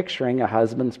it's picturing a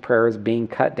husband's prayers being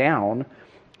cut down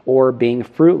or being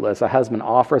fruitless. A husband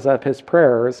offers up his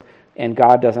prayers and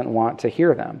God doesn't want to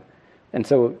hear them. And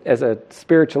so as a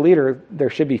spiritual leader, there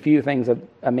should be few things that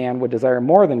a man would desire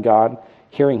more than God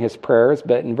hearing his prayers.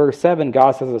 But in verse 7,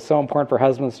 God says it's so important for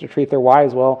husbands to treat their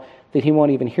wives well that he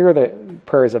won't even hear the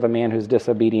prayers of a man who's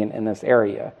disobedient in this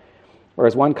area. Or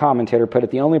as one commentator put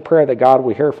it, the only prayer that God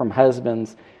will hear from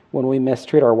husbands when we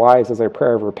mistreat our wives is a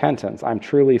prayer of repentance. I'm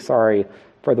truly sorry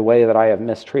for the way that I have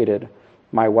mistreated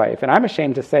my wife. And I'm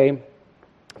ashamed to say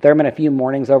there have been a few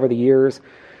mornings over the years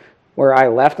where I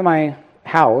left my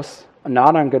house,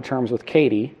 not on good terms with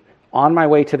Katie, on my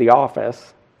way to the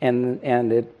office,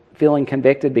 and feeling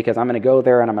convicted because I'm going to go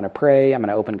there and I'm going to pray, I'm going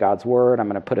to open God's Word, I'm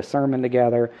going to put a sermon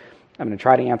together, I'm going to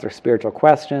try to answer spiritual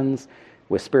questions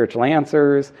with spiritual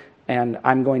answers, and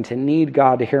I'm going to need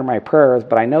God to hear my prayers,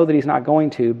 but I know that he's not going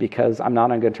to because I'm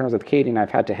not on good terms with Katie, and I've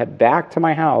had to head back to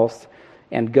my house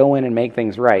and go in and make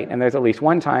things right. And there's at least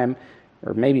one time,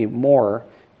 or maybe more,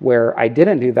 where I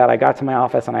didn't do that. I got to my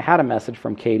office and I had a message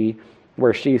from Katie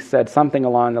where she said something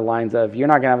along the lines of, you're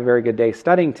not going to have a very good day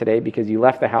studying today because you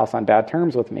left the house on bad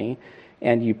terms with me,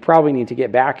 and you probably need to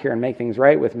get back here and make things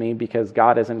right with me because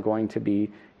God isn't going to be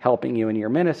helping you in your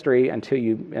ministry until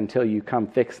you come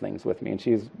fix things with me.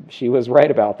 And she was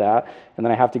right about that, and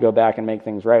then I have to go back and make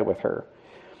things right with her.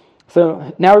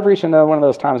 So now we've reached another one of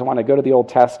those times I want to go to the Old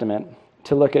Testament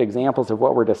to look at examples of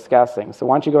what we're discussing. So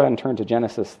why don't you go ahead and turn to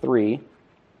Genesis 30,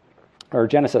 turn to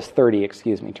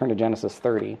Genesis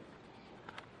 30.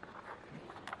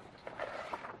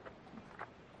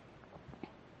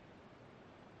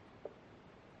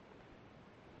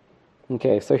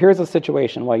 Okay, so here's the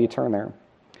situation while you turn there.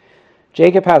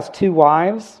 Jacob has 2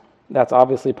 wives. That's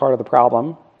obviously part of the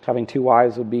problem. Having 2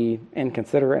 wives would be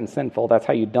inconsiderate and sinful. That's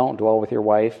how you don't dwell with your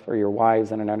wife or your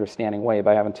wives in an understanding way,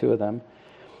 by having 2 of them.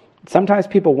 Sometimes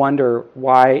people wonder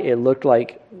why it looked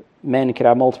like men could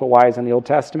have multiple wives in the Old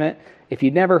Testament. If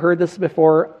you'd never heard this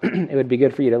before, it would be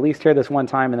good for you to at least hear this one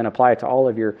time and then apply it to all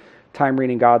of your time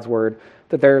reading God's Word,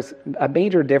 that there's a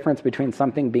major difference between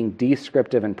something being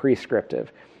descriptive and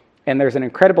prescriptive. And there's an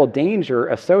incredible danger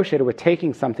associated with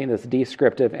taking something that's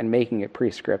descriptive and making it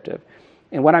prescriptive.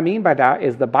 And what I mean by that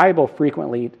is the Bible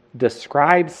frequently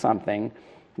describes something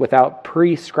without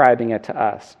prescribing it to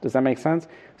us. Does that make sense?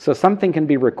 So something can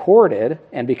be recorded,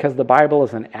 and because the Bible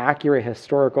is an accurate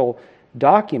historical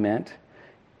document,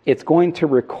 it's going to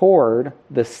record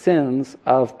the sins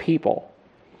of people.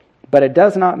 But it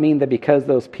does not mean that because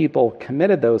those people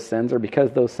committed those sins or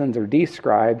because those sins are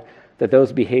described, that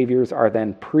those behaviors are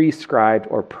then prescribed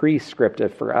or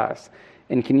prescriptive for us.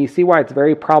 And can you see why it's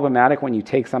very problematic when you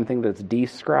take something that's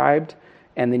described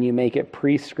and then you make it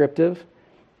prescriptive?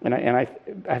 And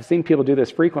I've seen people do this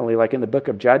frequently, like in the book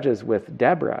of Judges with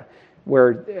Deborah,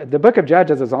 where the book of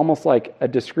Judges is almost like a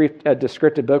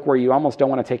descriptive book where you almost don't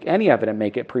want to take any of it and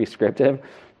make it prescriptive,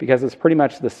 because it's pretty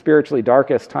much the spiritually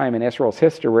darkest time in Israel's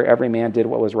history where every man did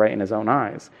what was right in his own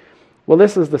eyes. Well,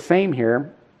 this is the same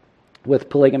here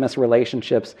with polygamous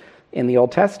relationships in the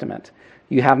Old Testament.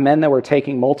 You have men that were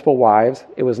taking multiple wives.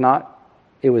 It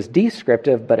was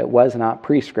descriptive, but it was not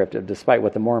prescriptive, despite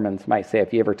what the Mormons might say.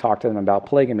 If you ever talk to them about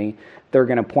polygamy, they're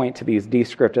going to point to these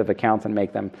descriptive accounts and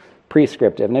make them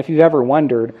prescriptive. And if you've ever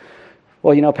wondered,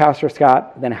 well, Pastor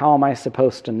Scott, then how am I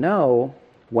supposed to know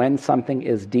when something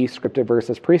is descriptive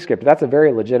versus prescriptive? That's a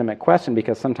very legitimate question,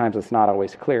 because sometimes it's not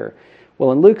always clear.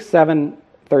 Well, in Luke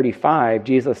 7:35,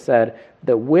 Jesus said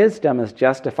that wisdom is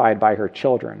justified by her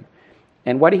children.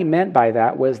 And what he meant by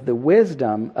that was the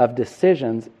wisdom of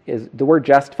decisions is, the word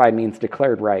justified means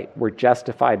declared right. We're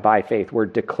justified by faith. We're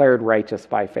declared righteous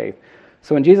by faith.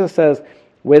 So when Jesus says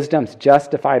wisdom's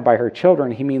justified by her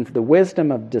children, he means the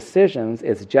wisdom of decisions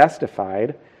is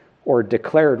justified or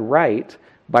declared right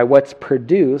by what's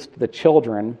produced the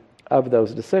children of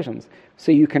those decisions.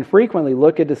 So you can frequently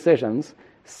look at decisions,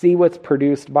 see what's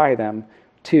produced by them,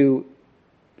 to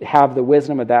have the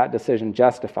wisdom of that decision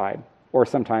justified. Or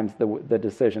sometimes the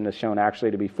decision is shown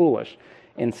actually to be foolish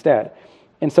instead.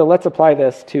 And so let's apply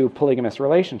this to polygamous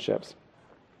relationships.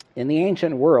 In the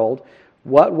ancient world,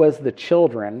 what was the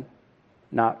children,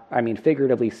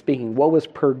 figuratively speaking, what was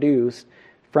produced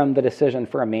from the decision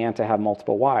for a man to have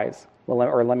multiple wives? Well,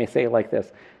 or let me say it like this.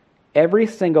 Every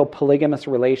single polygamous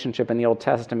relationship in the Old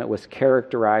Testament was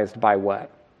characterized by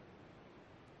what?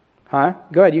 Huh?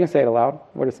 Go ahead, you can say it aloud.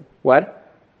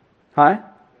 What? Huh?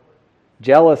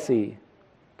 Jealousy,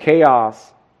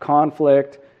 chaos,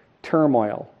 conflict,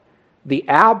 turmoil. The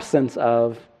absence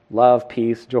of love,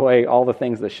 peace, joy, all the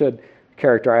things that should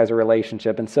characterize a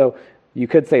relationship. And so you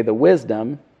could say the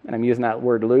wisdom, and I'm using that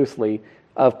word loosely,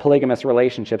 of polygamous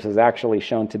relationships is actually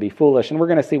shown to be foolish. And we're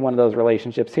going to see one of those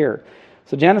relationships here.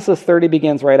 So Genesis 30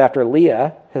 begins right after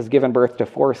Leah has given birth to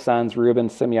 4 sons, Reuben,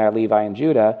 Simeon, Levi, and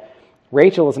Judah.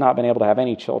 Rachel has not been able to have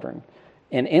any children.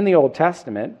 And in the Old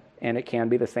Testament, and it can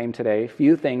be the same today,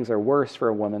 few things are worse for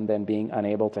a woman than being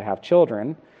unable to have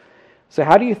children. So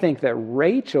how do you think that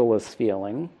Rachel is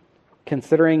feeling,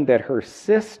 considering that her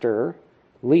sister,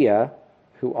 Leah,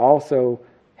 who also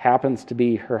happens to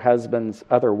be her husband's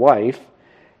other wife,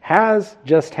 has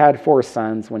just had 4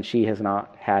 sons when she has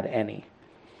not had any?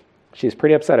 She's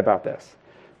pretty upset about this.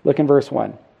 Look in verse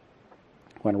 1.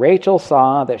 When Rachel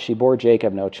saw that she bore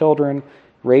Jacob no children,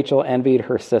 Rachel envied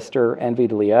her sister,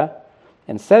 envied Leah,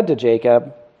 and said to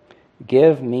Jacob,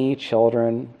 "Give me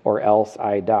children, or else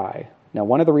I die." Now,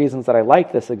 one of the reasons that I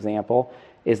like this example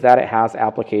is that it has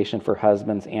application for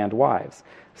husbands and wives.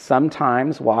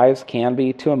 Sometimes wives can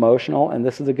be too emotional, and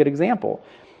this is a good example.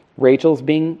 Rachel's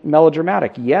being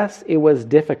melodramatic. Yes, it was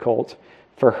difficult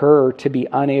for her to be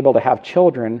unable to have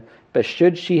children, but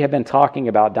should she have been talking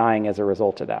about dying as a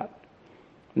result of that?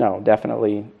 No,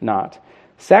 definitely not.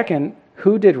 Second,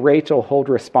 who did Rachel hold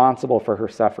responsible for her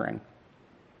suffering?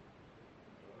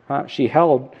 She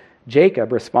held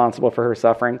Jacob responsible for her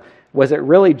suffering. Was it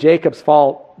really Jacob's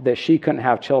fault that she couldn't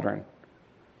have children?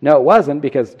 No, it wasn't,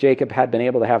 because Jacob had been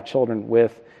able to have children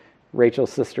with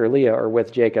Rachel's sister Leah, or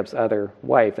with Jacob's other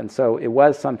wife. And so it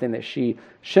was something that she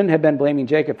shouldn't have been blaming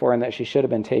Jacob for, and that she should have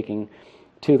been taking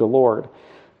to the Lord.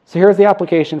 So here's the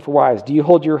application for wives. Do you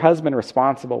hold your husband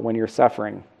responsible when you're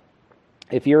suffering?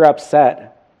 If you're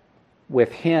upset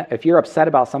with him, if you're upset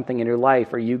about something in your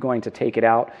life, are you going to take it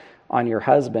out on your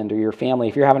husband or your family?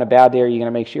 If you're having a bad day, are you going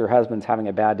to make sure your husband's having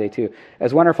a bad day too?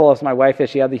 As wonderful as my wife is,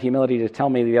 she had the humility to tell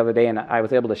me the other day, and I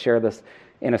was able to share this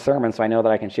in a sermon, so I know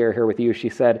that I can share here with you. She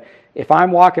said, if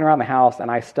I'm walking around the house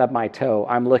and I stub my toe,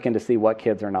 I'm looking to see what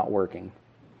kids are not working.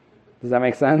 Does that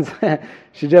make sense?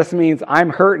 She just means I'm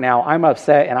hurt now, I'm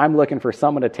upset, and I'm looking for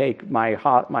someone to take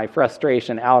my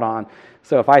frustration out on.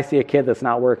 So if I see a kid that's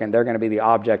not working, they're going to be the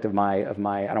object of my I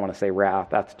don't want to say wrath,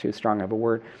 that's too strong of a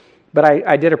word. But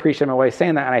I did appreciate my wife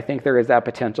saying that, and I think there is that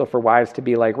potential for wives to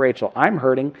be like Rachel. I'm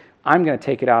hurting, I'm going to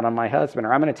take it out on my husband,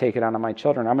 or I'm going to take it out on my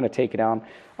children, I'm going to take it out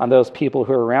on those people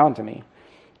who are around me.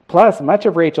 Plus, much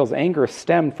of Rachel's anger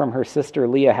stemmed from her sister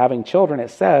Leah having children. It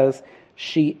says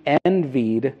she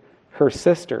envied her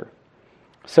sister.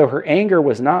 So her anger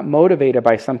was not motivated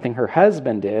by something her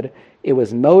husband did. It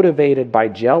was motivated by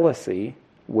jealousy,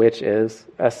 which is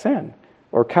a sin,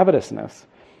 or covetousness.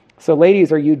 So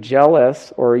ladies, are you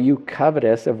jealous or are you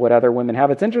covetous of what other women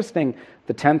have? It's interesting,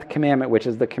 the 10th commandment, which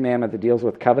is the commandment that deals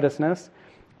with covetousness,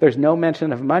 there's no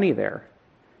mention of money there.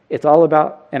 It's all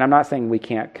about, and I'm not saying we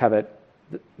can't covet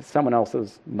someone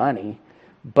else's money,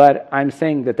 but I'm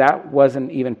saying that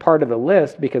wasn't even part of the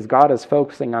list because God is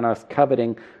focusing on us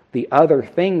coveting the other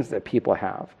things that people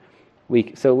have.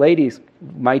 So ladies,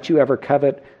 might you ever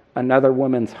covet another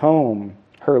woman's home,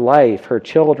 her life, her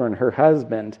children, her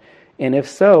husband? And if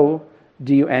so,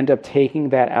 do you end up taking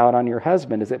that out on your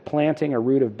husband? Is it planting a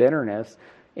root of bitterness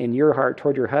in your heart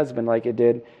toward your husband like it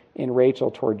did in Rachel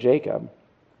toward Jacob?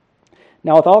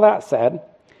 Now, with all that said,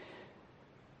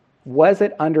 was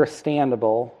it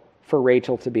understandable for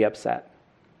Rachel to be upset?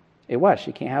 It was.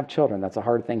 She can't have children. That's a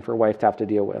hard thing for a wife to have to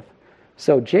deal with.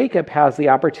 So Jacob has the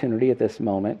opportunity at this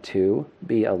moment to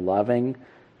be a loving,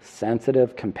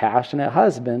 sensitive, compassionate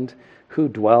husband who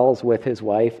dwells with his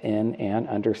wife in an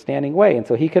understanding way. And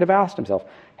so he could have asked himself,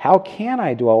 how can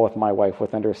I dwell with my wife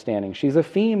with understanding? She's a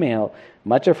female.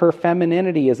 Much of her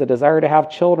femininity is a desire to have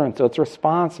children, so it's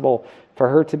responsible for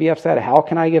her to be upset. How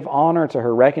can I give honor to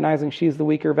her, recognizing she's the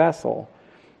weaker vessel?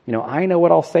 I know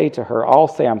what I'll say to her. I'll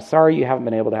say, I'm sorry you haven't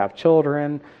been able to have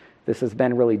children. This has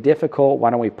been really difficult. Why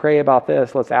don't we pray about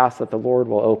this? Let's ask that the Lord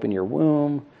will open your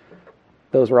womb.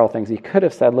 Those were all things he could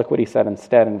have said. Look what he said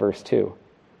instead in verse 2.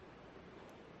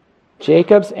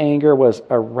 Jacob's anger was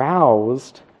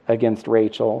aroused against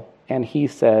Rachel, and he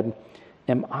said,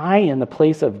 am I in the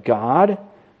place of God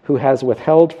who has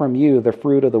withheld from you the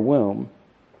fruit of the womb?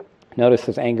 Notice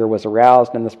his anger was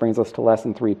aroused, and this brings us to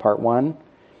lesson 3, part 1.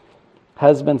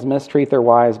 Husbands mistreat their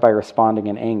wives by responding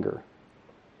in anger.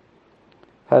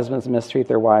 Husbands mistreat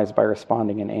their wives by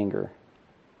responding in anger.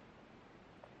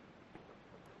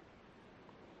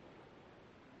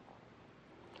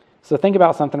 So think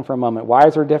about something for a moment.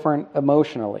 Wives are different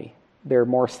emotionally. They're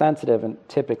more sensitive and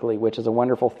typically, which is a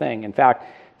wonderful thing. In fact,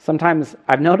 sometimes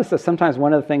I've noticed that sometimes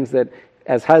one of the things that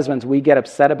as husbands we get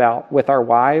upset about with our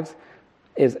wives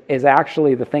is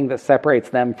actually the thing that separates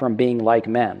them from being like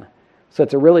men. So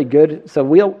it's a really good,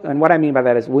 and what I mean by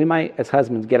that is we might, as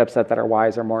husbands, get upset that our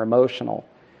wives are more emotional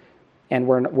and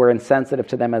we're insensitive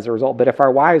to them as a result. But if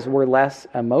our wives were less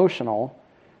emotional,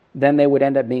 then they would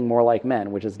end up being more like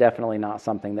men, which is definitely not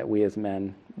something that we as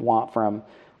men want from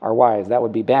our wives. That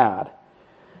would be bad.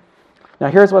 Now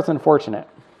here's what's unfortunate.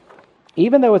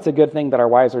 Even though it's a good thing that our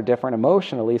wives are different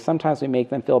emotionally, sometimes we make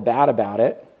them feel bad about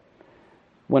it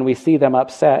when we see them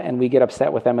upset and we get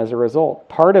upset with them as a result.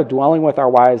 Part of dwelling with our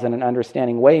wives in an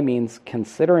understanding way means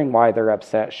considering why they're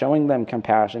upset, showing them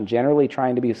compassion, generally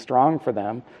trying to be strong for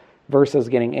them versus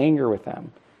getting angry with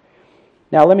them.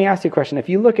 Now, let me ask you a question. If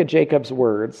you look at Jacob's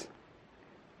words,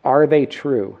 are they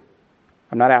true?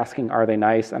 I'm not asking, are they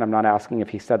nice? And I'm not asking if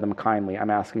he said them kindly. I'm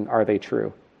asking, are they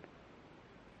true?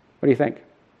 What do you think?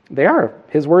 They are.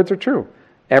 His words are true.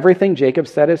 Everything Jacob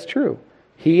said is true.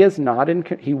 He was not in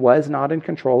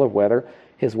control of whether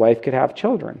his wife could have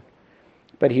children.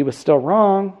 But he was still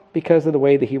wrong because of the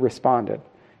way that he responded.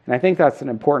 And I think that's an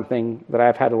important thing that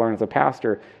I've had to learn as a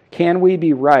pastor. Can we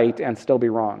be right and still be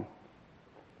wrong?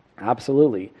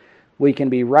 Absolutely. We can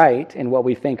be right in what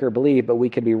we think or believe, but we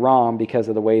can be wrong because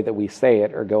of the way that we say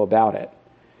it or go about it.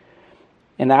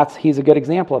 And he's a good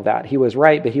example of that. He was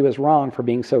right, but he was wrong for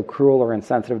being so cruel or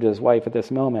insensitive to his wife at this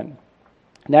moment.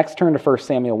 Next, turn to 1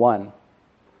 Samuel 1.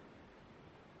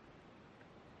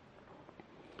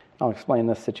 I'll explain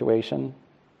this situation.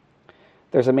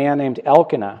 There's a man named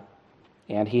Elkanah,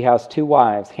 and he has 2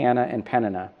 wives, Hannah and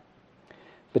Peninnah.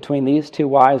 Between these 2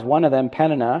 wives, one of them,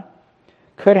 Peninnah,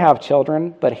 could have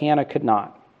children, but Hannah could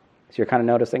not. So you're kind of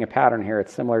noticing a pattern here.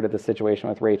 It's similar to the situation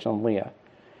with Rachel and Leah.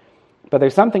 But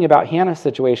there's something about Hannah's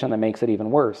situation that makes it even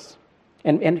worse.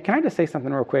 And can I just say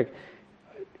something real quick?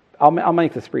 I'll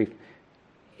make this brief.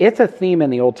 It's a theme in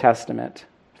the Old Testament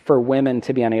for women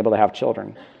to be unable to have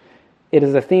children. It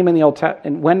is a theme in the Old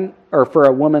Testament, for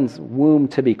a woman's womb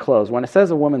to be closed. When it says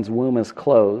a woman's womb is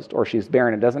closed or she's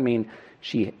barren, it doesn't mean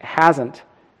she hasn't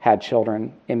had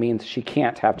children. It means she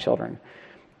can't have children.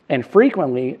 And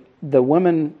frequently, the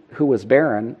woman who was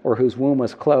barren or whose womb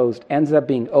was closed ends up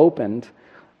being opened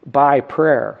by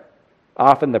prayer,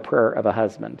 often the prayer of a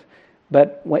husband.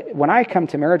 But when I come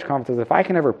to marriage conferences, if I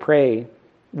can ever pray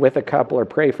with a couple or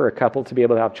pray for a couple to be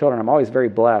able to have children, I'm always very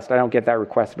blessed. I don't get that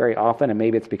request very often, and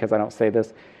maybe it's because I don't say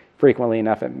this frequently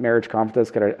enough at marriage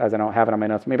conferences as I don't have it on my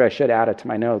notes. Maybe I should add it to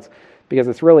my notes, because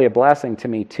it's really a blessing to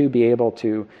me to be able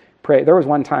to pray. There was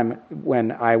one time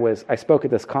when I spoke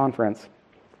at this conference,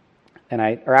 and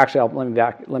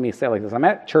let me say it like this. I'm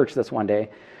at church this one day,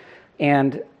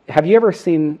 and have you ever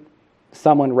seen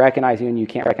someone recognize you and you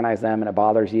can't recognize them, and it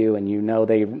bothers you, and you know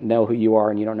they know who you are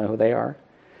and you don't know who they are?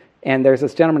 And there's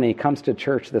this gentleman, he comes to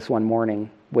church this one morning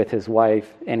with his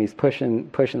wife, and he's pushing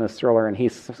the stroller, and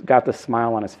he's got this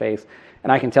smile on his face,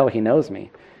 and I can tell he knows me,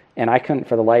 and I couldn't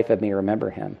for the life of me remember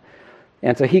him.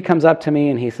 And so he comes up to me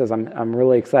and he says, I'm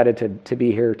really excited to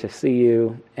be here to see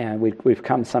you, and we've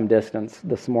come some distance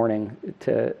this morning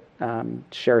to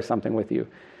share something with you.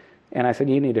 And I said,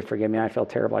 you need to forgive me. I feel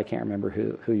terrible. I can't remember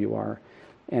who you are.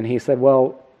 And he said,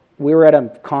 well, we were at a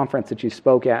conference that you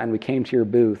spoke at, and we came to your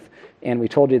booth, and we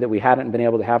told you that we hadn't been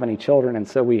able to have any children, and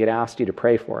so we had asked you to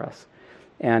pray for us.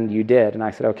 And you did. And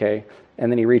I said, okay.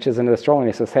 And then he reaches into the stroller and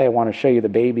he says, hey, I want to show you the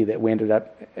baby that we ended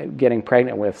up getting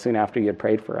pregnant with soon after you had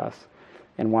prayed for us,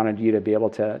 and wanted you to be able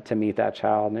to meet that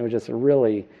child. And it was just a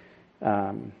really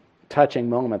touching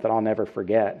moment that I'll never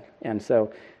forget. And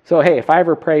so hey, if I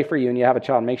ever pray for you and you have a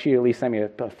child, make sure you at least send me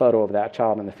a photo of that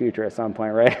child in the future at some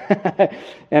point, right?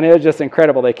 And it was just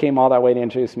incredible. They came all that way to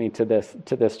introduce me to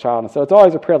this child. And so it's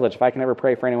always a privilege. If I can ever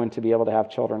pray for anyone to be able to have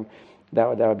children, that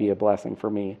would be a blessing for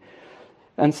me.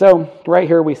 And so right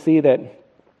here we see that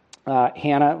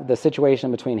Hannah, the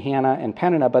situation between Hannah and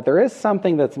Peninnah, but there is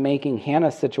something that's making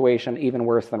Hannah's situation even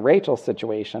worse than Rachel's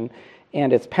situation,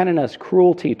 and it's Peninnah's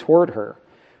cruelty toward her.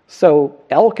 So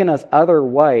Elkanah's other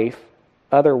wife,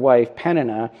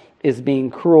 Peninnah, is being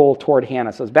cruel toward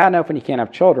Hannah. So it's bad enough when you can't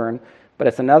have children, but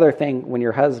it's another thing when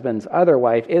your husband's other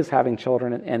wife is having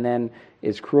children and then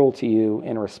is cruel to you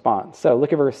in response. So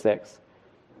look at verse 6.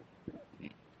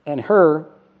 And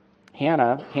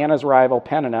Hannah's rival,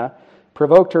 Peninnah,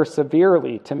 provoked her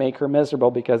severely to make her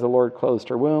miserable because the Lord closed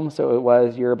her womb. So it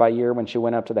was year by year when she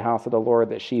went up to the house of the Lord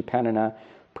that she, Peninnah,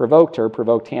 provoked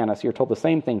Hannah. So you're told the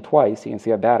same thing twice. You can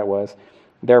see how bad it was.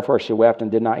 Therefore she wept and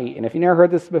did not eat. And if you never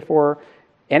heard this before,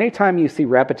 anytime you see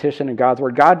repetition in God's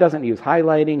word, God doesn't use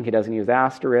highlighting. He doesn't use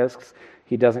asterisks.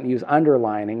 He doesn't use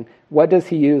underlining. What does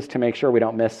he use to make sure we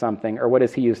don't miss something? Or what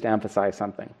does he use to emphasize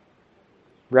something?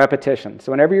 Repetition.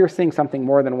 So whenever you're seeing something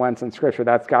more than once in Scripture,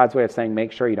 that's God's way of saying,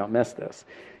 make sure you don't miss this.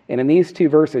 And in these two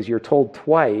verses, you're told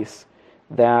twice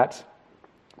that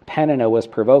Peninnah was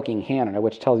provoking Hannah,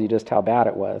 which tells you just how bad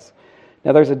it was.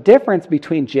 Now, there's a difference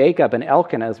between Jacob and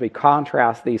Elkanah as we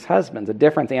contrast these husbands, a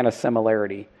difference and a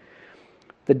similarity.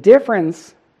 The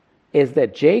difference is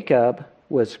that Jacob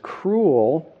was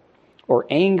cruel or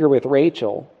angry with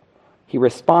Rachel. He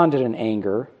responded in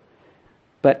anger.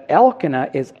 But Elkanah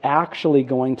is actually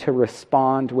going to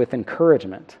respond with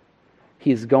encouragement.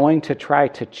 He's going to try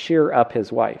to cheer up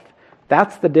his wife.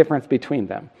 That's the difference between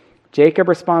them. Jacob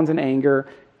responds in anger.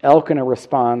 Elkanah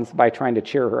responds by trying to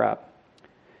cheer her up.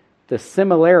 The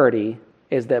similarity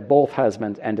is that both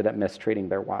husbands ended up mistreating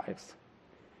their wives.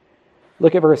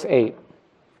 Look at verse 8.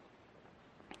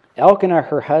 Elkanah,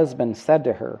 her husband, said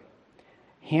to her,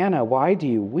 Hannah, why do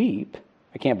you weep?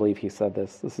 I can't believe he said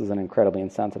this. This is an incredibly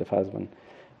insensitive husband.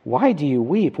 Why do you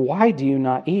weep? Why do you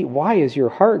not eat? Why is your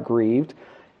heart grieved?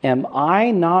 Am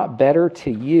I not better to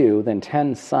you than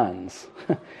 10 sons?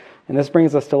 And this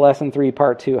brings us to lesson 3,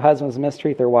 part 2. Husbands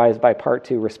mistreat their wives by part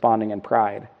 2, responding in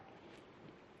pride.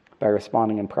 By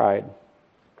responding in pride.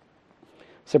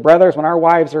 So brothers, when our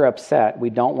wives are upset,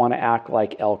 we don't want to act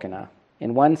like Elkanah.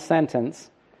 In one sentence,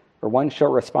 or one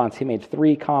short response, he made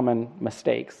 3 common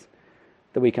mistakes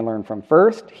that we can learn from.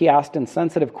 First, he asked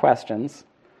insensitive questions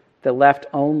that left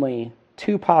only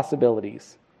 2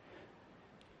 possibilities.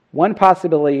 One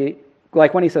possibility,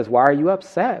 like when he says, why are you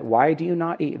upset? Why do you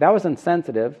not eat? That was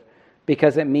insensitive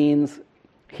because it means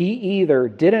he either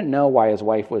didn't know why his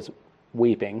wife was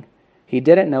weeping, he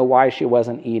didn't know why she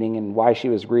wasn't eating and why she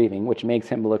was grieving, which makes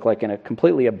him look like a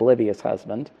completely oblivious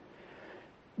husband.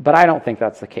 But I don't think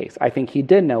that's the case. I think he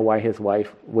did know why his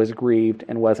wife was grieved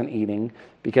and wasn't eating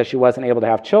because she wasn't able to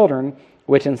have children,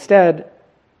 which instead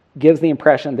gives the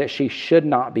impression that she should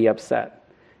not be upset,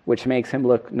 which makes him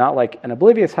look not like an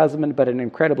oblivious husband, but an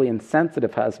incredibly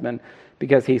insensitive husband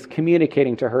because he's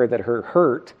communicating to her that her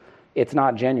hurt, it's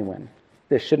not genuine.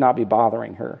 This should not be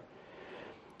bothering her.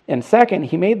 And second,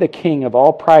 he made the king of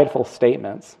all prideful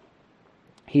statements.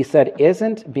 He said,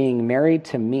 isn't being married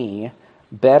to me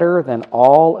better than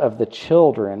all of the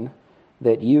children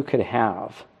that you could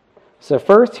have. So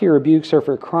first he rebukes her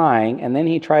for crying, and then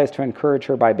he tries to encourage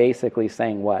her by basically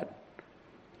saying what?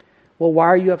 Well, why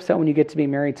are you upset when you get to be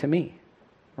married to me?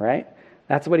 Right?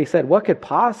 That's what he said. What could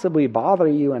possibly bother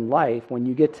you in life when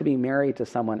you get to be married to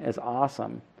someone as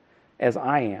awesome as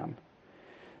I am?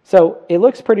 So it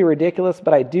looks pretty ridiculous,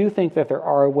 but I do think that there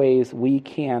are ways we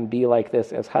can be like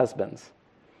this as husbands.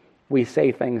 We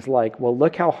say things like, well,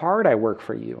 look how hard I work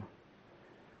for you.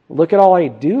 Look at all I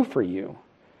do for you.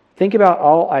 Think about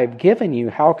all I've given you.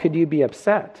 How could you be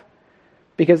upset?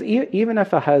 Because even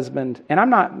if a husband, and I'm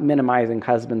not minimizing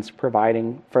husbands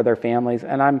providing for their families,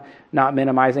 and I'm not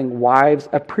minimizing wives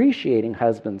appreciating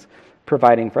husbands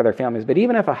providing for their families, but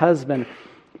even if a husband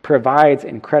provides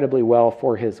incredibly well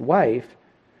for his wife,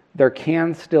 there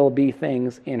can still be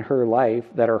things in her life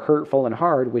that are hurtful and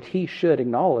hard, which he should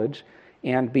acknowledge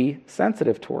and be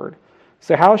sensitive toward.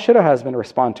 So how should a husband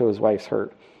respond to his wife's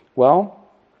hurt? Well,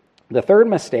 the third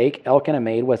mistake Elkanah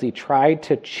made was he tried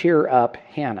to cheer up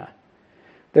Hannah.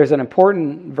 There's an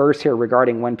important verse here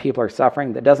regarding when people are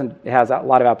suffering that has a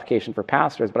lot of application for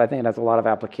pastors, but I think it has a lot of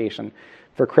application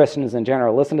for Christians in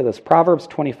general. Listen to this, Proverbs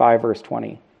 25, verse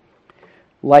 20.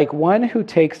 Like one who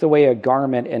takes away a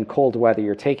garment in cold weather,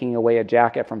 you're taking away a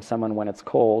jacket from someone when it's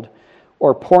cold,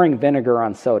 or pouring vinegar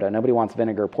on soda. Nobody wants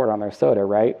vinegar poured on their soda,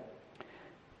 right?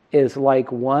 Is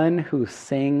like one who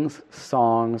sings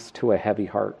songs to a heavy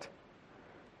heart.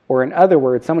 Or in other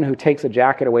words, someone who takes a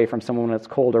jacket away from someone when it's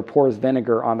cold or pours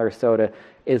vinegar on their soda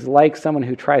is like someone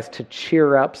who tries to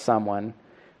cheer up someone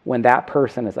when that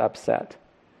person is upset.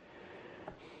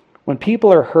 When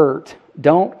people are hurt,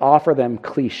 don't offer them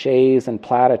cliches and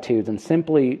platitudes and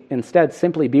instead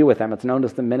simply be with them. It's known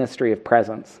as the ministry of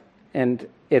presence. And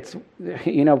it's,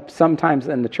 sometimes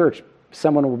in the church,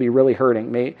 someone will be really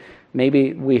hurting.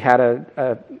 Maybe we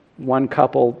had one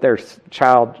couple, their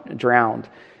child drowned,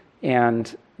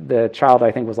 and the child,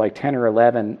 I think, was like 10 or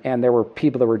 11, and there were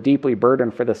people that were deeply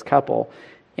burdened for this couple,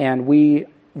 and we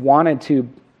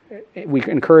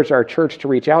encouraged our church to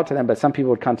reach out to them, but some people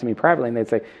would come to me privately, and they'd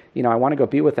say, I want to go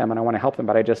be with them, and I want to help them,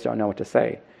 but I just don't know what to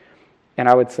say. And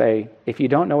I would say, if you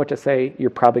don't know what to say,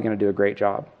 you're probably going to do a great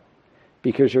job,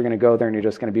 because you're going to go there and you're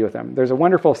just going to be with them. There's a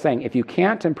wonderful saying, if you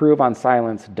can't improve on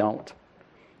silence, don't.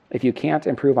 If you can't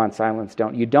improve on silence,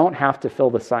 don't. You don't have to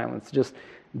fill the silence. Just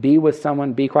be with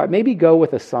someone, be quiet. Maybe go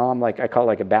with a psalm, like I call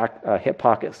it a hip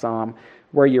pocket psalm,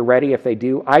 where you're ready if they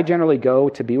do. I generally go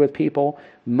to be with people.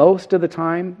 Most of the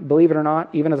time, believe it or not,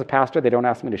 even as a pastor, they don't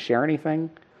ask me to share anything.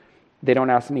 They don't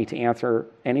ask me to answer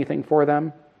anything for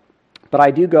them. But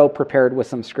I do go prepared with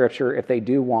some scripture if they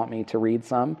do want me to read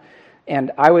some.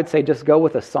 And I would say just go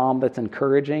with a psalm that's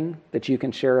encouraging, that you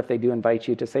can share if they do invite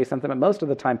you to say something. But most of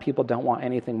the time, people don't want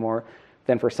anything more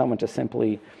than for someone to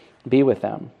simply be with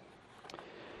them.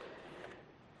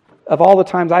 Of all the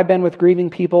times I've been with grieving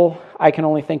people, I can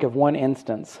only think of one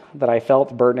instance that I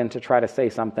felt burdened to try to say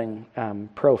something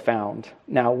profound.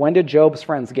 Now, when did Job's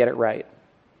friends get it right?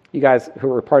 You guys who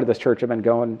were part of this church have been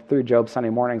going through Job Sunday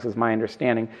mornings, is my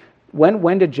understanding.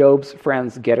 When did Job's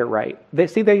friends get it right?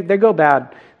 They go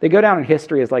bad. They go down in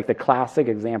history as like the classic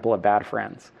example of bad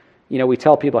friends. We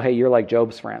tell people, hey, you're like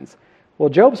Job's friends. Well,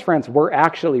 Job's friends were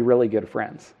actually really good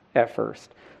friends at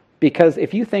first. Because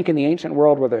if you think in the ancient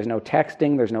world where there's no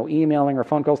texting, there's no emailing or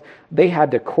phone calls, they had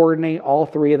to coordinate all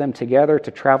three of them together to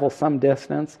travel some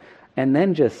distance and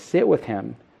then just sit with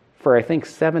him for, I think,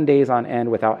 7 days on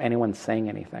end without anyone saying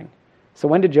anything. So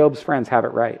when did Job's friends have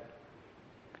it right?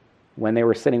 When they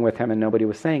were sitting with him and nobody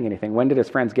was saying anything. When did his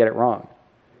friends get it wrong?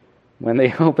 When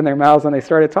they opened their mouths and they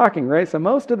started talking, right? So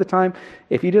most of the time,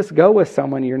 if you just go with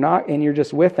someone, you're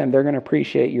just with them, they're going to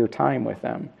appreciate your time with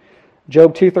them.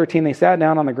 Job 2:13, they sat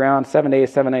down on the ground 7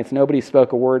 days, 7 nights. Nobody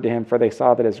spoke a word to him, for they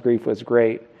saw that his grief was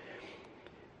great.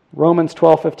 Romans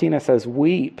 12:15, it says,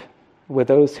 weep with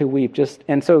those who weep.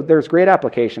 And so there's great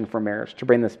application for marriage, to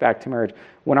bring this back to marriage.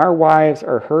 When our wives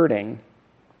are hurting,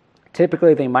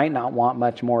 typically they might not want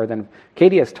much more than...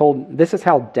 Katie has told, this is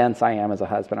how dense I am as a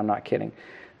husband, I'm not kidding.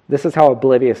 This is how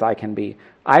oblivious I can be.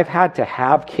 I've had to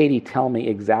have Katie tell me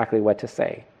exactly what to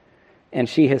say. And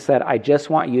she has said, I just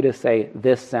want you to say,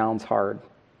 this sounds hard.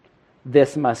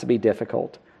 This must be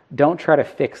difficult. Don't try to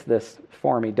fix this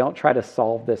for me. Don't try to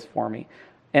solve this for me.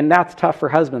 And that's tough for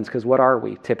husbands, because what are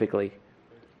we typically?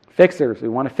 Fixers. We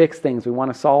want to fix things. We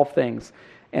want to solve things.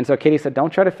 And so Katie said, don't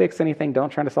try to fix anything. Don't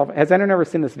try to solve it. Has anyone ever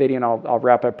seen this video? And I'll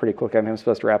wrap up pretty quick. I'm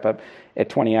supposed to wrap up at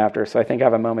 20 after. So I think I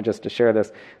have a moment just to share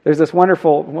this. There's this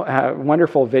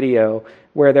wonderful video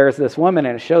where there's this woman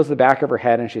and it shows the back of her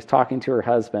head and she's talking to her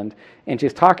husband. And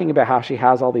she's talking about how she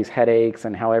has all these headaches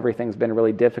and how everything's been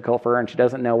really difficult for her. And she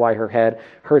doesn't know why her head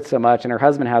hurts so much. And her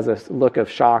husband has this look of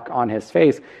shock on his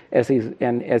face as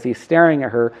he's staring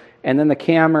at her. And then the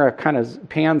camera kind of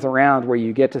pans around where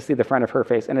you get to see the front of her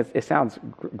face. And it sounds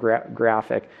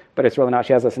graphic, but it's really not.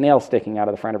 She has this nail sticking out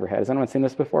of the front of her head. Has anyone seen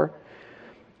this before?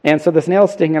 And so this nail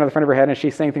is sticking out of the front of her head, and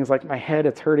she's saying things like, my head,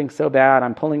 it's hurting so bad.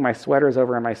 I'm pulling my sweaters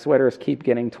over, and my sweaters keep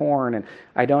getting torn, and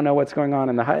I don't know what's going on.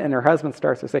 And her husband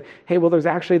starts to say, hey, well, there's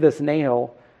actually this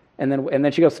nail. And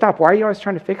then she goes, stop. Why are you always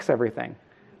trying to fix everything?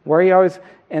 Why are you always...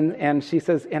 And she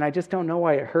says, and I just don't know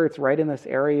why it hurts right in this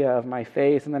area of my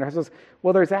face. And then her husband says,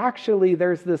 well,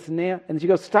 there's this nail. And she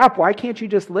goes, stop. Why can't you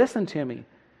just listen to me?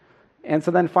 And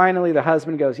so then finally the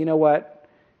husband goes, you know what?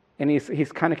 And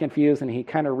he's kind of confused, and he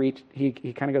kind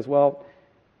of goes, well,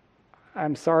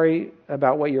 I'm sorry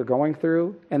about what you're going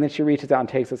through. And then she reaches out and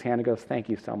takes his hand and goes, thank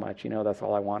you so much. That's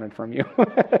all I wanted from you.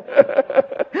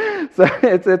 So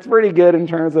it's pretty good in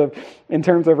terms of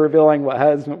revealing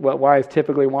what wives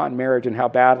typically want in marriage and how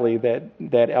badly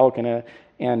that Elkanah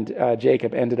and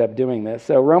Jacob ended up doing this.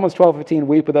 So Romans 12:15,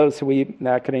 weep with those who weep.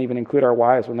 That could even include our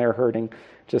wives when they're hurting,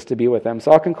 just to be with them.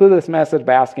 So I'll conclude this message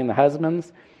by asking the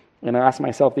husbands, and I ask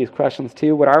myself these questions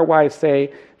too. Would our wives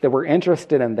say that we're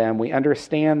interested in them, we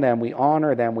understand them, we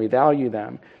honor them, we value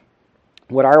them?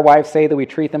 Would our wives say that we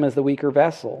treat them as the weaker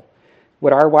vessel?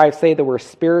 Would our wives say that we're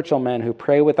spiritual men who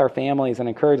pray with our families and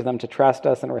encourage them to trust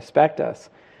us and respect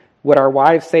us? Would our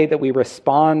wives say that we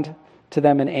respond to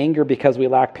them in anger because we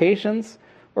lack patience?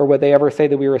 Or would they ever say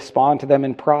that we respond to them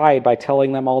in pride by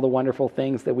telling them all the wonderful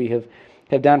things that we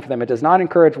have done for them? It does not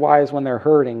encourage wives when they're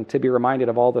hurting to be reminded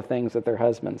of all the things that their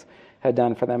husbands had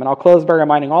done for them. And I'll close by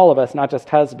reminding all of us, not just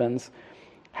husbands,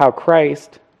 how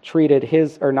Christ treated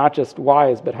or not just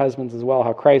wives, but husbands as well,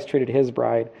 how Christ treated his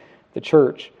bride, the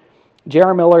church.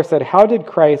 J.R. Miller said, how did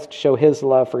Christ show his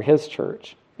love for his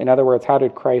church? In other words, how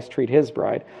did Christ treat his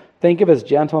bride? Think of his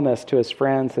gentleness to his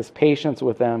friends, his patience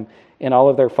with them in all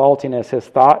of their faultiness, his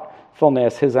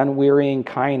thoughtfulness, his unwearying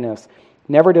kindness.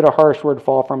 Never did a harsh word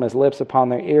fall from his lips upon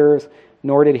their ears,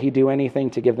 nor did he do anything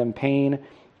to give them pain.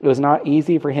 It was not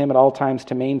easy for him at all times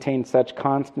to maintain such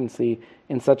constancy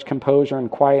and such composure and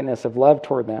quietness of love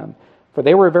toward them, for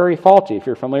they were very faulty. If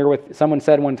you're familiar with, someone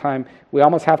said one time, we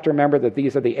almost have to remember that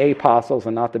these are the apostles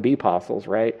and not the B-apostles,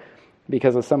 right?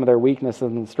 Because of some of their weaknesses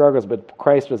and struggles, but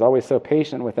Christ was always so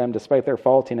patient with them despite their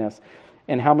faultiness,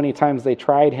 and how many times they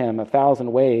tried him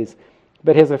 1,000 ways,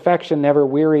 but his affection never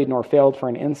wearied nor failed for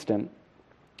an instant.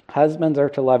 Husbands are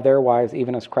to love their wives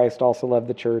even as Christ also loved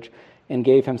the church and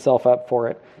gave himself up for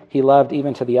it. He loved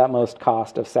even to the utmost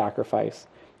cost of sacrifice,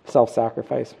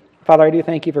 self-sacrifice. Father, I do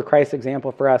thank you for Christ's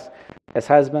example for us as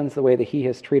husbands, the way that he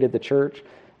has treated the church.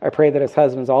 I pray that as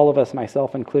husbands, all of us,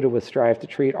 myself included, would strive to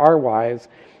treat our wives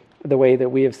the way that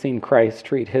we have seen Christ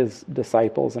treat his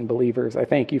disciples and believers. I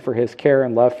thank you for his care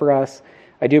and love for us.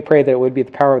 I do pray that it would be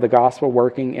the power of the gospel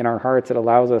working in our hearts that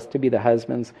allows us to be the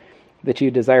husbands that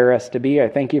you desire us to be. I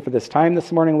thank you for this time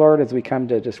this morning, Lord, as we come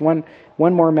to just one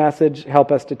more message.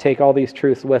 Help us to take all these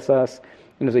truths with us.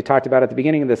 And as we talked about at the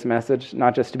beginning of this message,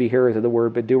 not just to be hearers of the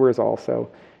word, but doers also.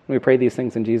 And we pray these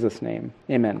things in Jesus' name.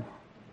 Amen.